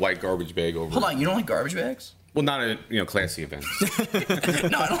light with a white garbage bag over it. Hold on, you don't like garbage bags? Well, not at classy events.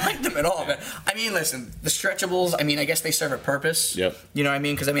 No, I don't like them at all. But I mean, listen, the stretchables. I mean, I guess they serve a purpose. Yep. You know what I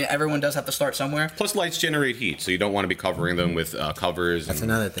mean? Because I mean, everyone does have to start somewhere. Plus, lights generate heat, so you don't want to be covering them with covers. That's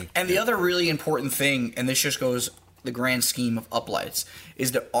another thing. And the other really important thing, and this just goes the grand scheme of uplights,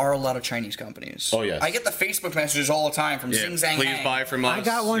 is there are a lot of Chinese companies. Oh yes. I get the Facebook messages all the time from Xing Zhang. Please buy from us. I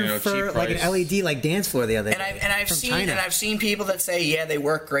got one for like an LED like dance floor the other day. And I've seen people that say they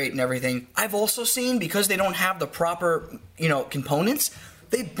work great and everything. I've also seen, because they don't have the proper components,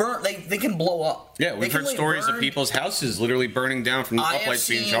 they can blow up. Yeah, we've heard stories of people's houses literally burning down from uplights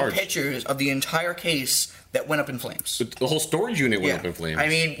being charged. I have seen pictures of the entire case that went up in flames. But the whole storage unit went up in flames. I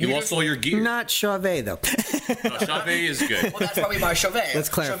mean, you lost all your gear. Not Chauvet though. No, Chauvet is good. Well, that's probably by Chauvet. Let's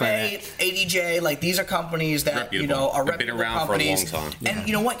clarify Chauvet, ADJ, like these are companies that are reputable been around companies. for a long time. And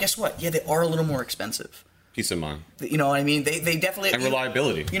you know what? Guess what? Yeah, they are a little more expensive. Peace of mind. You know what I mean? They definitely, and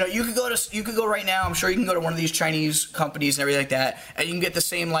reliability. You could go right now. I'm sure you can go to one of these Chinese companies and everything like that, and you can get the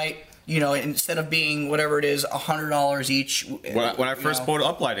same light. Instead of being whatever it is, $100 each. When I first bought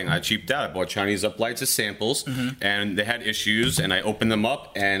uplighting, I cheaped out. I bought Chinese uplights as samples, and they had issues, and I opened them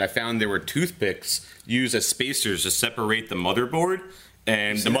up, and I found there were toothpicks used as spacers to separate the motherboard.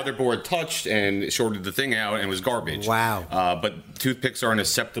 And the motherboard touched and shorted the thing out and was garbage. Wow. But toothpicks are an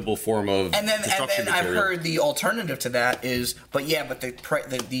acceptable form of construction material. I've heard the alternative to that is,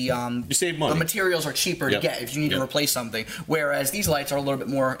 you save money. The materials are cheaper to get if you need to replace something. Whereas these lights are a little bit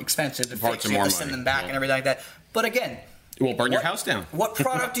more expensive to fix. You have to send them back and everything like that. But again, it won't burn your house down. What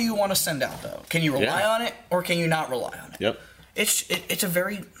product do you want to send out though? Can you rely on it or can you not rely on it? Yep. It's a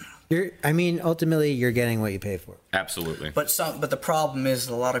very... ultimately, you're getting what you pay for. Absolutely. But the problem is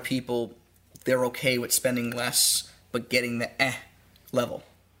a lot of people, they're okay with spending less, but getting the level.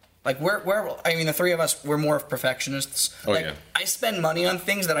 Like the three of us, we're more perfectionists. I spend money on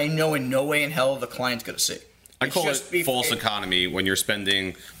things that I know in no way in hell the client's gonna see. I call it false economy when you're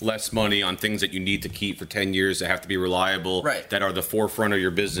spending less money on things that you need to keep for 10 years that have to be reliable, that are the forefront of your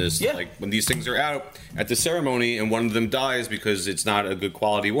business. Yeah. Like when these things are out at the ceremony and one of them dies because it's not a good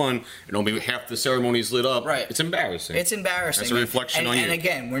quality one and only half the ceremony is lit up, it's embarrassing. It's embarrassing. That's a reflection on you. And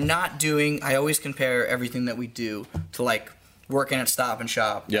again, we're not doing, I always compare everything that we do to like working at Stop and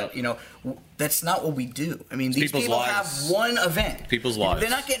Shop. Yeah. That's not what we do. I mean, these people have one event. People's lives. They're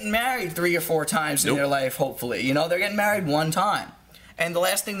not getting married 3 or 4 times in their life, hopefully. They're getting married one time. And the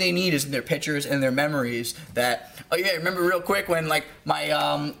last thing they need is in their pictures and their memories that, oh yeah, remember real quick when like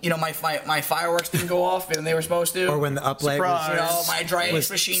my fireworks didn't go off and they were supposed to? Or when the uplight was, my dry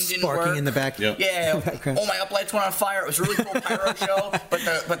ice machine didn't work. Sparking in the back. Yep. Yeah. Oh, my uplights went on fire. It was a really cool pyro show,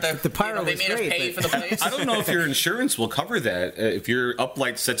 but the pyro they made us pay for the place. I don't know if your insurance will cover that. If your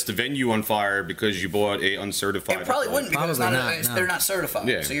uplight sets the venue on fire because you bought a uncertified. It probably uplight. wouldn't because they're not certified.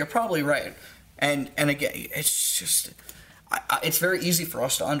 Yeah. So you're probably right. And again, it's just. It's very easy for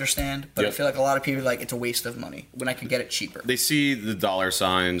us to understand, but I feel like a lot of people are like, it's a waste of money when I can get it cheaper. They see the dollar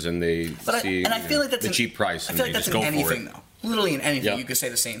signs and they see I feel like that's the cheap price. I feel like that's in anything, though. Literally in anything, you could say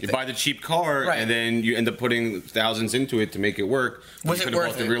the same thing. You buy the cheap car, and then you end up putting thousands into it to make it work. Was it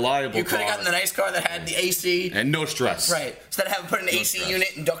worth it? Reliable you could have gotten the nice car that had the AC. And no stress. Right. Instead of having to put an AC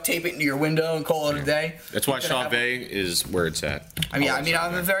unit and duct tape it into your window and call it a day. That's why Chauvet is where it's at. I mean,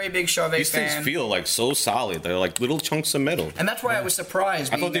 I'm a very big Chauvet fan. These things feel like so solid. They're like little chunks of metal. And that's why I was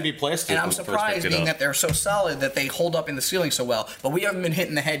surprised. I thought they'd be plastic. And I'm surprised being that they're so solid that they hold up in the ceiling so well. But we haven't been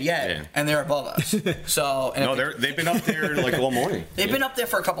hitting the head yet, and they're above us. So they've been up there like all morning. They've been up there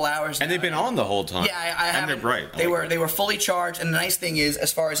for a couple hours now. And they've been on the whole time. Yeah, I have. And they're bright. They were fully charged. And the nice thing is,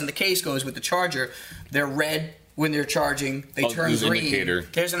 as far as in the case goes with the charger, they're red when they're charging. They turn green. Indicator.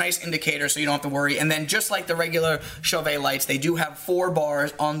 There's a nice indicator, so you don't have to worry. And then just like the regular Chauvet lights, they do have 4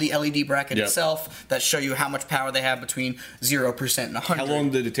 bars on the LED bracket itself that show you how much power they have between 0% and 100. How long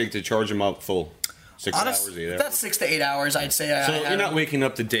did it take to charge them up full? 6 hours either. That's 6 to 8 hours, I'd say. So you're not waking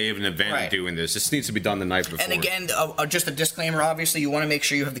up the day of an event and doing this. This needs to be done the night before. And again, just a disclaimer, obviously, you want to make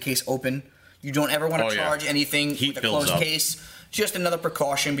sure you have the case open. You don't ever want to charge anything with a closed case. Just another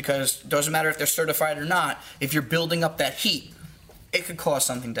precaution, because it doesn't matter if they're certified or not. If you're building up that heat, it could cause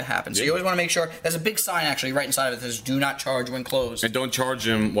something to happen. So you always want to make sure. There's a big sign actually right inside of it that says "Do not charge when closed." And don't charge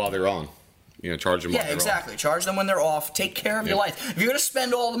them while they're on. Charge them while they're exactly. Charge them when they're off. Take care of your life. If you're going to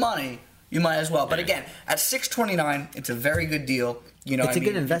spend all the money, you might as well. But again, at $629, it's a very good deal. It's a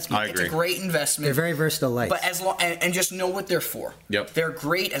good investment. It's a great investment. They're very versatile lights. But as long and just know what they're for. Yep. They're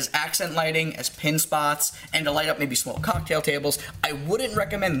great as accent lighting, as pin spots, and to light up maybe small cocktail tables. I wouldn't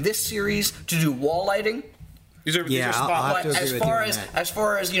recommend this series to do wall lighting. These are spotlights. As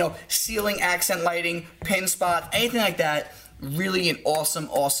far as ceiling accent lighting, pin spots, anything like that, really an awesome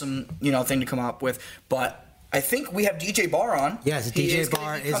thing to come up with. But I think we have DJ Barr on. Yes, DJ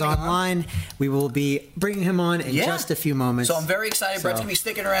Barr is online. We will be bringing him on in just a few moments. So I'm very excited. Brett's going to be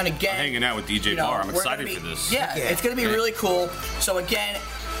sticking around again. I'm hanging out with DJ Barr. I'm excited for this. Yeah, it's going to be really cool. So again,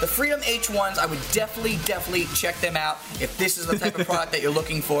 the Freedom H1s, I would definitely check them out if this is the type of product that you're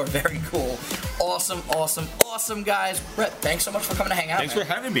looking for. Very cool. Awesome, guys. Brett, thanks so much for coming to hang out. Thanks for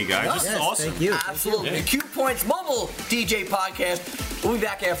having me, guys. This is awesome. Thank you. Absolutely. The Q Points Mobile DJ Podcast. We'll be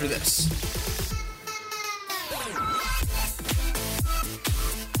back after this.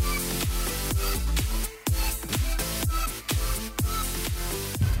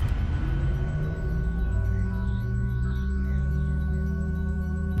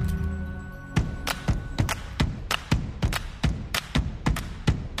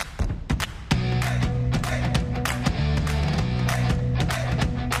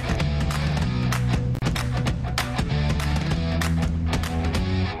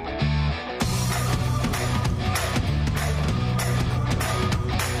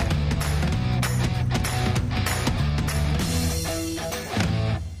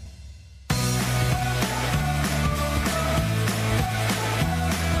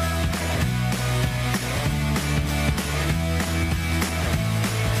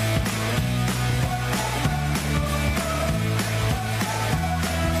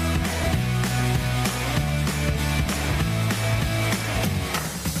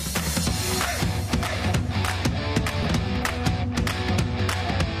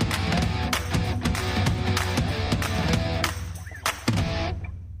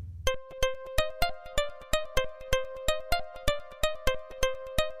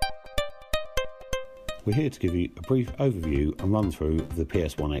 We're here to give you a brief overview and run through of the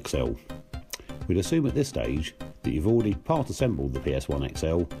PS1 XL. We'd assume at this stage that you've already part assembled the PS1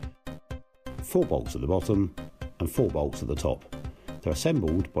 XL, 4 bolts at the bottom and 4 bolts at the top. They're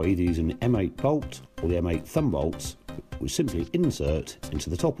assembled by either using the M8 bolt or the M8 thumb bolts, which simply insert into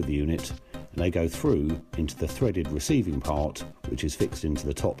the top of the unit, and they go through into the threaded receiving part, which is fixed into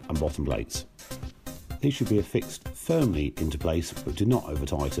the top and bottom plates. These should be affixed firmly into place but do not over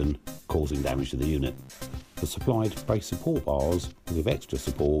tighten, causing damage to the unit. The supplied brace support bars will give extra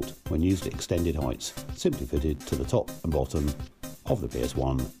support when used at extended heights, simply fitted to the top and bottom of the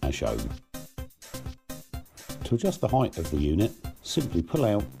PS1 as shown. To adjust the height of the unit, simply pull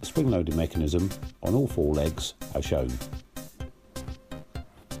out the spring-loaded mechanism on all 4 legs as shown.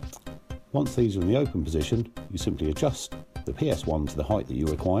 Once these are in the open position, you simply adjust the PS1 to the height that you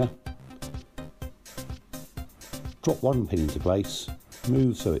require. Drop one pin into place,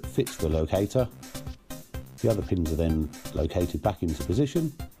 move so it fits the locator. The other pins are then located back into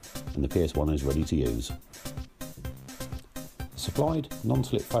position and the PS1 is ready to use. Supplied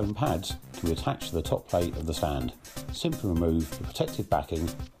non-slip foam pads can be attached to the top plate of the stand. Simply remove the protective backing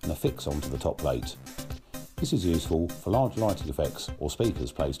and affix onto the top plate. This is useful for large lighting effects or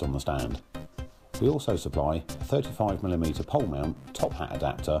speakers placed on the stand. We also supply a 35mm pole mount top hat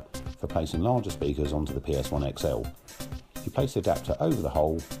adapter for placing larger speakers onto the PS1 XL. You place the adapter over the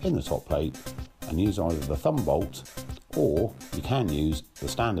hole in the top plate and use either the thumb bolt, or you can use the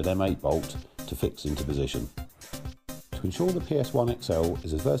standard M8 bolt to fix into position. To ensure the PS1 XL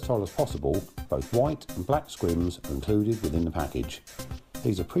is as versatile as possible, both white and black scrims are included within the package.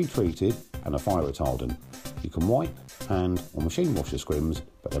 These are pre-treated and are fire retardant. You can wipe, hand or machine wash the scrims,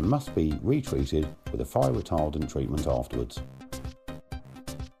 but they must be retreated with a fire retardant treatment afterwards.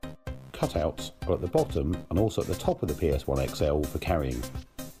 Cutouts are at the bottom and also at the top of the PS1 XL for carrying.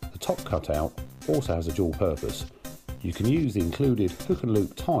 The top cutout also has a dual purpose. You can use the included hook and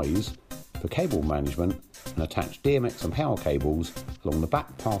loop ties for cable management and attach DMX and power cables along the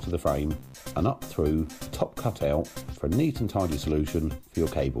back part of the frame and up through the top cutout for a neat and tidy solution for your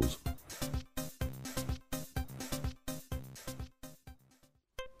cables.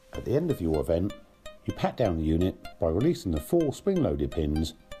 At the end of your event, you pat down the unit by releasing the 4 spring-loaded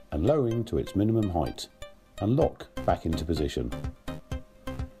pins and lowering to its minimum height, and lock back into position.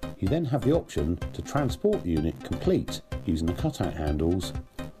 You then have the option to transport the unit complete using the cutout handles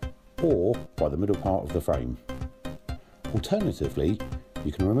or by the middle part of the frame. Alternatively,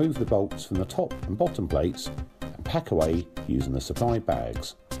 you can remove the bolts from the top and bottom plates and pack away using the supplied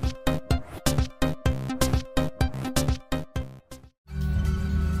bags.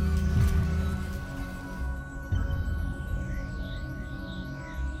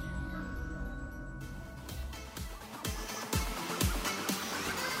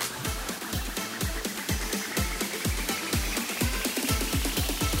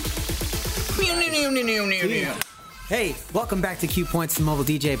 Hey, welcome back to Q Points, the Mobile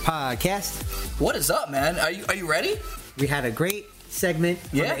DJ podcast. What is up, man? Are you ready? We had a great segment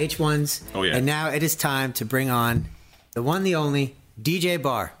on the H1s. Oh, yeah. And now it is time to bring on the one, the only, DJ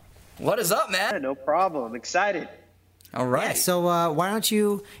Bar. What is up, man? No problem. I'm excited. All right. Yeah, so why don't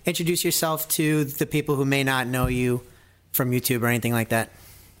you introduce yourself to the people who may not know you from YouTube or anything like that?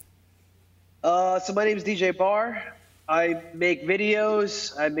 So my name is DJ Bar. I make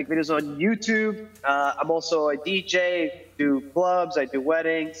videos. I make videos on YouTube. I'm also a DJ, do clubs, I do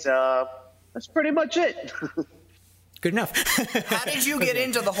weddings. That's pretty much it. Good enough. How did you get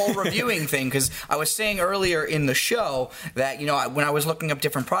into the whole reviewing thing? Because I was saying earlier in the show that, when I was looking up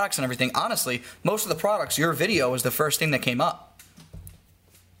different products and everything, honestly, most of the products, your video was the first thing that came up.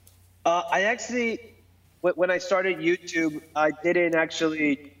 I actually, when I started YouTube, I didn't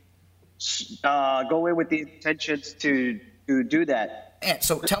actually go in with the intentions to do that. And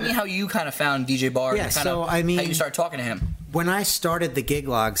so tell me how you kind of found DJ Bar and how you started talking to him. When I started the gig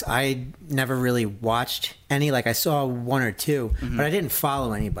logs, I never really watched any. Like, I saw 1 or 2, but I didn't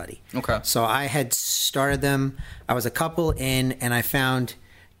follow anybody. Okay. So I had started them. I was a couple in, and I found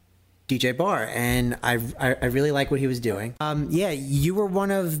DJ Bar, and I really like what he was doing. You were one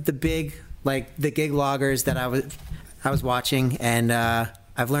of the big, the gig loggers that I was watching, and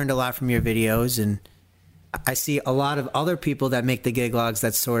I've learned a lot from your videos, and I see a lot of other people that make the gig logs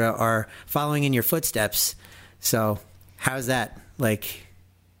that sort of are following in your footsteps. So how's that,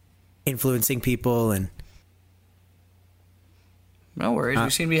 influencing people? And no worries. We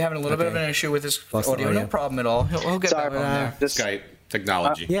seem to be having a little bit of an issue with this audio. No problem at all. He'll get that on there. Skype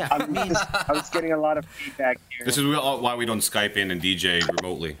technology. I was getting a lot of feedback here. This is why we don't Skype in and DJ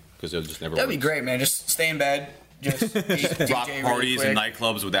remotely, because it'll just never That'd works. be great, man. Just stay in bed. Just rock parties and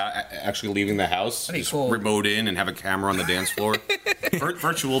nightclubs without actually leaving the house. That'd be just cool. Remote in and have a camera on the dance floor.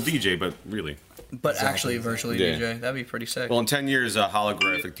 Virtual DJ, but really. But actually virtually DJ. That'd be pretty sick. Well, in 10 years,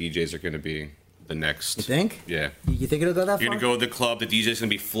 holographic DJs are going to be the next. You think? Yeah. You think it'll go that far? You're going to go to the club, the DJ's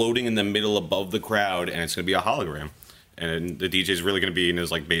going to be floating in the middle above the crowd, and it's going to be a hologram. And the DJ's really going to be in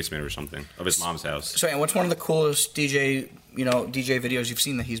his basement or something of his mom's house. So, what's one of the coolest DJ videos you've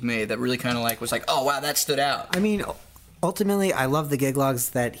seen that he's made that really kind of was oh wow, that stood out? I mean, ultimately, I love the gig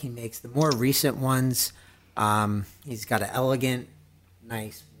logs that he makes. The more recent ones, he's got an elegant,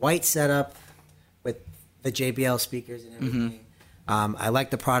 nice white setup with the JBL speakers and everything. I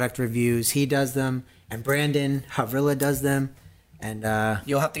like the product reviews. He does them, and Brandon Havrilla does them. And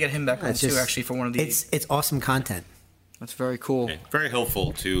you'll have to get him back on too, actually, for one of these. It's awesome content. That's very cool. Yeah, very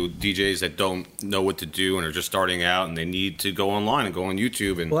helpful to DJs that don't know what to do and are just starting out and they need to go online and go on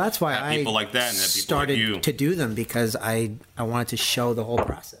YouTube and well, that's why have people like that and have people started like you. to do them, because I wanted to show the whole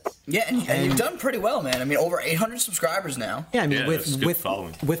process. Yeah, and you've done pretty well, man. I mean, over 800 subscribers now. Yeah, I mean, yeah,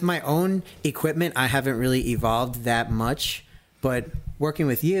 with my own equipment, I haven't really evolved that much. But working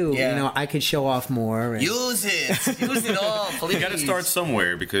with you, I could show off more. And use it all, please. You got to start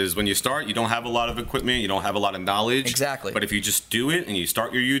somewhere, because when you start, you don't have a lot of equipment, you don't have a lot of knowledge. Exactly. But if you just do it and you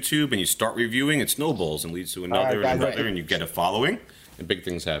start your YouTube and you start reviewing, it snowballs and leads to another and another, and you get a following, and big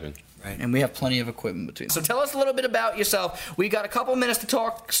things happen. Right. And we have plenty of equipment between. So tell us a little bit about yourself. We got a couple minutes to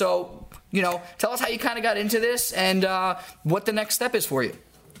talk, so tell us how you kind of got into this and what the next step is for you.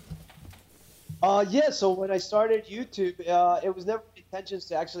 So when I started YouTube, it was never the intentions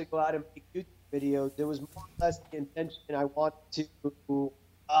to actually go out and make YouTube videos. It was more or less the intention I wanted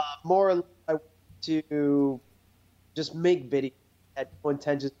to just make videos. I had no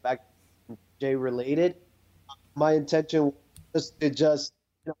intentions back DJ related. My intention was to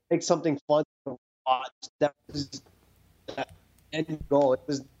make something fun to watch. That was the end goal. It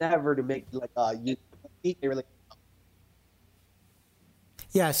was never to make like a YouTube really.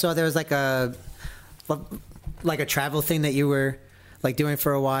 Yeah, so there was like a travel thing that you were like doing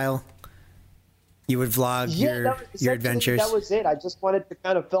for a while. You would vlog your adventures. That was it. I just wanted to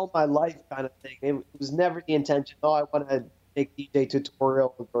kind of film my life, kind of thing. It was never the intention. Oh, I want to make DJ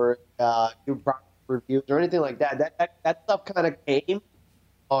tutorials or do product reviews or anything like that. That stuff kind of came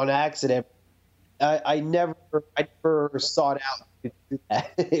on accident. I never sought out to do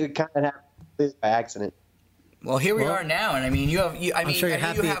that. It kind of happened by accident. Well, here we are now, and I mean, I'm sure you're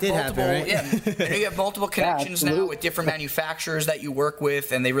happy it did happen, right? Yeah, I know you have multiple connections now with different manufacturers that you work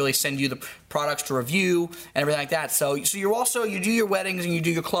with, and they really send you the products to review and everything like that. So you do your weddings and you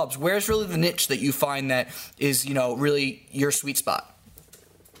do your clubs. Where's really the niche that you find that is, really your sweet spot?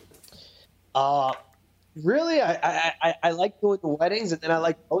 Really, I like doing the weddings, and then I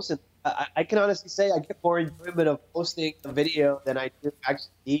like posting. I can honestly say I get more enjoyment of posting a video than I do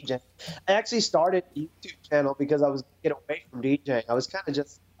actually DJing. I actually started a YouTube channel because I was getting away from DJing. I was kind of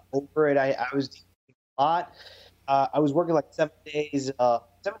just over it. I was DJing a lot. I was working like 7 days a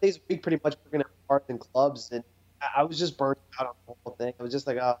week, pretty much working at bars and clubs, and I was just burnt out on the whole thing. I was just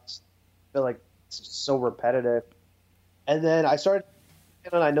like, I feel like it's just so repetitive. And then I started,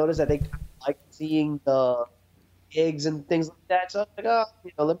 and I noticed that they kind of like seeing the gigs and things like that. So I was like,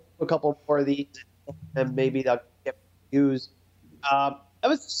 let me do a couple more of these and maybe they'll get views. I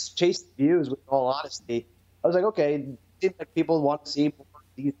was just chasing views, with all honesty. I was like, okay, it seems like people want to see more of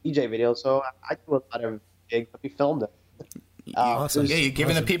these DJ videos, so I do a lot of gigs. We filmed them. Awesome. Yeah, you're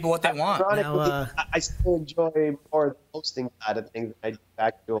giving the people what they want. Now, I still enjoy more of the hosting side of things than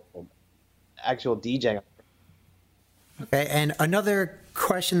I do actual DJing. Okay, and another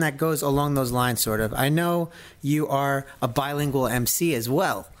question that goes along those lines, sort of. I know you are a bilingual MC as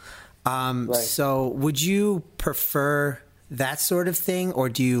well. Right. So would you prefer that sort of thing, or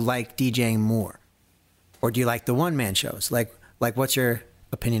do you like DJing more? Or do you like the one-man shows? Like what's your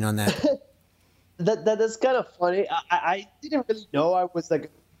opinion on that? That's kind of funny. I didn't really know I was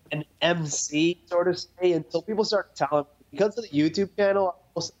like an MC, sort of say, until people started telling me. Because of the YouTube channel,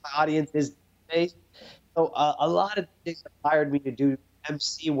 most of my audience is DJs. So a lot of DJs hired me to do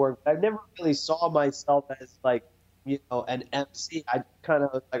MC work, but I never really saw myself as like, an MC. I kind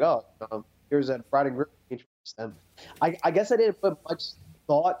of was like, here's a bride and groom. Them. I guess I didn't put much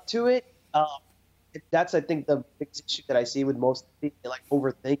thought to it. That's, I think, the biggest issue that I see with most people. They like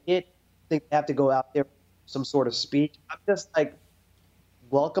overthink it. I think they have to go out there with some sort of speech. I'm just like,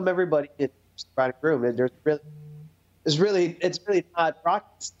 welcome everybody to bride and groom. And it's really not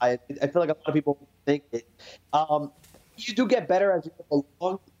rocket science. I feel like a lot of people think it. You do get better as you go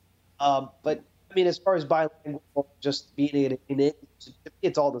along, but I mean, as far as bilingual, just being in it, to me,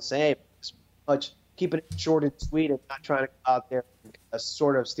 it's all the same. It's much keeping it short and sweet and not trying to go out there and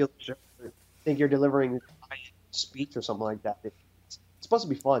sort of steal the show. Think you're delivering a speech or something like that. It's supposed to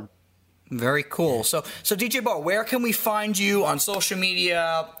be fun. Very cool. So DJ Bar, where can we find you on social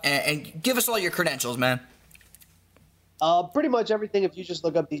media? And give us all your credentials, man. Pretty much everything. If you just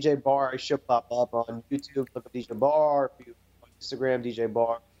look up DJ Bar, I should pop up on YouTube. Look up DJ Bar. If you on Instagram, DJ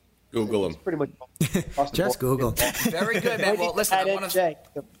Bar. Google him. Pretty much just Google. Very good, man. Well, listen, I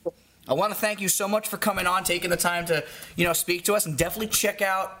want to thank you so much for coming on, taking the time to, speak to us, and definitely check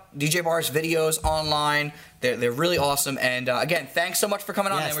out DJ Bar's videos online. They're really awesome. And again, thanks so much for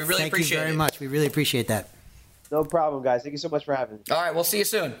coming on, man. We really appreciate it. Thank you very much. We really appreciate that. No problem, guys. Thank you so much for having me. All right, we'll see you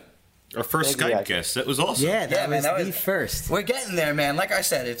soon. Our first Skype guest. That was awesome. Yeah, that was the first. We're getting there, man. Like I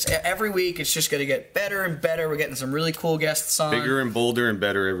said, it's every week. It's just going to get better and better. We're getting some really cool guests on. Bigger and bolder and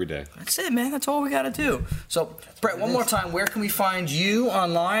better every day. That's it, man. That's all we got to do. So, Brett, one more time, where can we find you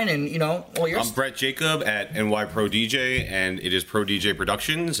online? And, I'm Brett Jacob at NY Pro DJ, and it is Pro DJ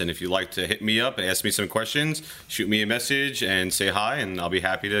Productions. And if you'd like to hit me up and ask me some questions, shoot me a message and say hi, and I'll be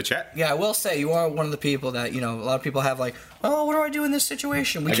happy to chat. Yeah, I will say you are one of the people that, a lot of people have like, oh, what do I do in this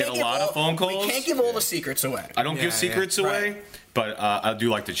situation? I get a lot of phone calls. We can't give all the secrets away. I don't give secrets away, but I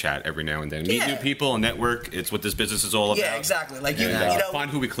do like to chat every now and then. Meet new people and network. It's what this business is all about. Yeah, exactly. Like find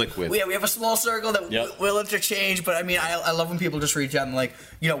who we click with. We have a small circle that we'll interchange, but I mean, I love when people just reach out and like,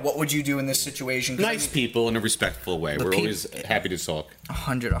 what would you do in this situation? Nice people in a respectful way. We're always happy to talk.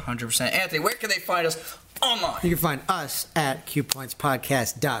 100%. Anthony, where can they find us online? You can find us at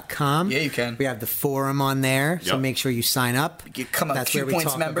QPointsPodcast.com. Yeah, you can. We have the forum on there, so make sure you sign up. You come That's where we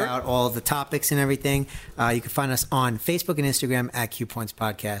talk about all of the topics and everything. You can find us on Facebook and Instagram at QPoints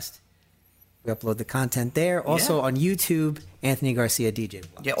Podcast. We upload the content there. Also on YouTube, Anthony Garcia DJ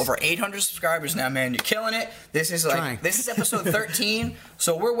Vlogs. Yeah, over 800 subscribers now, man. You're killing it. This is episode 13,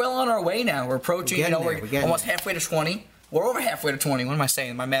 so we're well on our way now. We're approaching, we're almost halfway to 20. We're over halfway to 20. What am I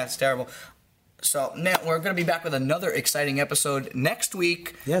saying? My math's terrible. So now we're going to be back with another exciting episode next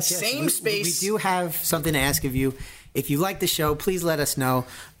week. Yes. Same space. We do have something to ask of you. If you like the show, please let us know.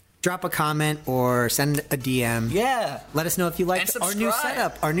 Drop a comment or send a DM. Yeah. Let us know if you like our new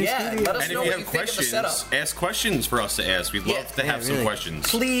setup, our new studio. Let us and know if you what have you questions, think of the setup. ask questions for us to ask. We'd love to have some questions.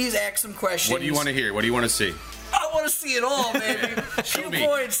 Please ask some questions. What do you want to hear? What do you want to see? I want to see it all, baby. 2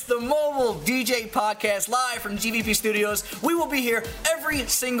 Points, the mobile DJ podcast, live from GVP Studios. We will be here every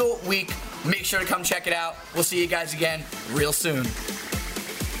single week. Make sure to come check it out. We'll see you guys again real soon.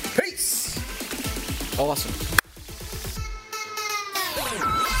 Peace. Awesome.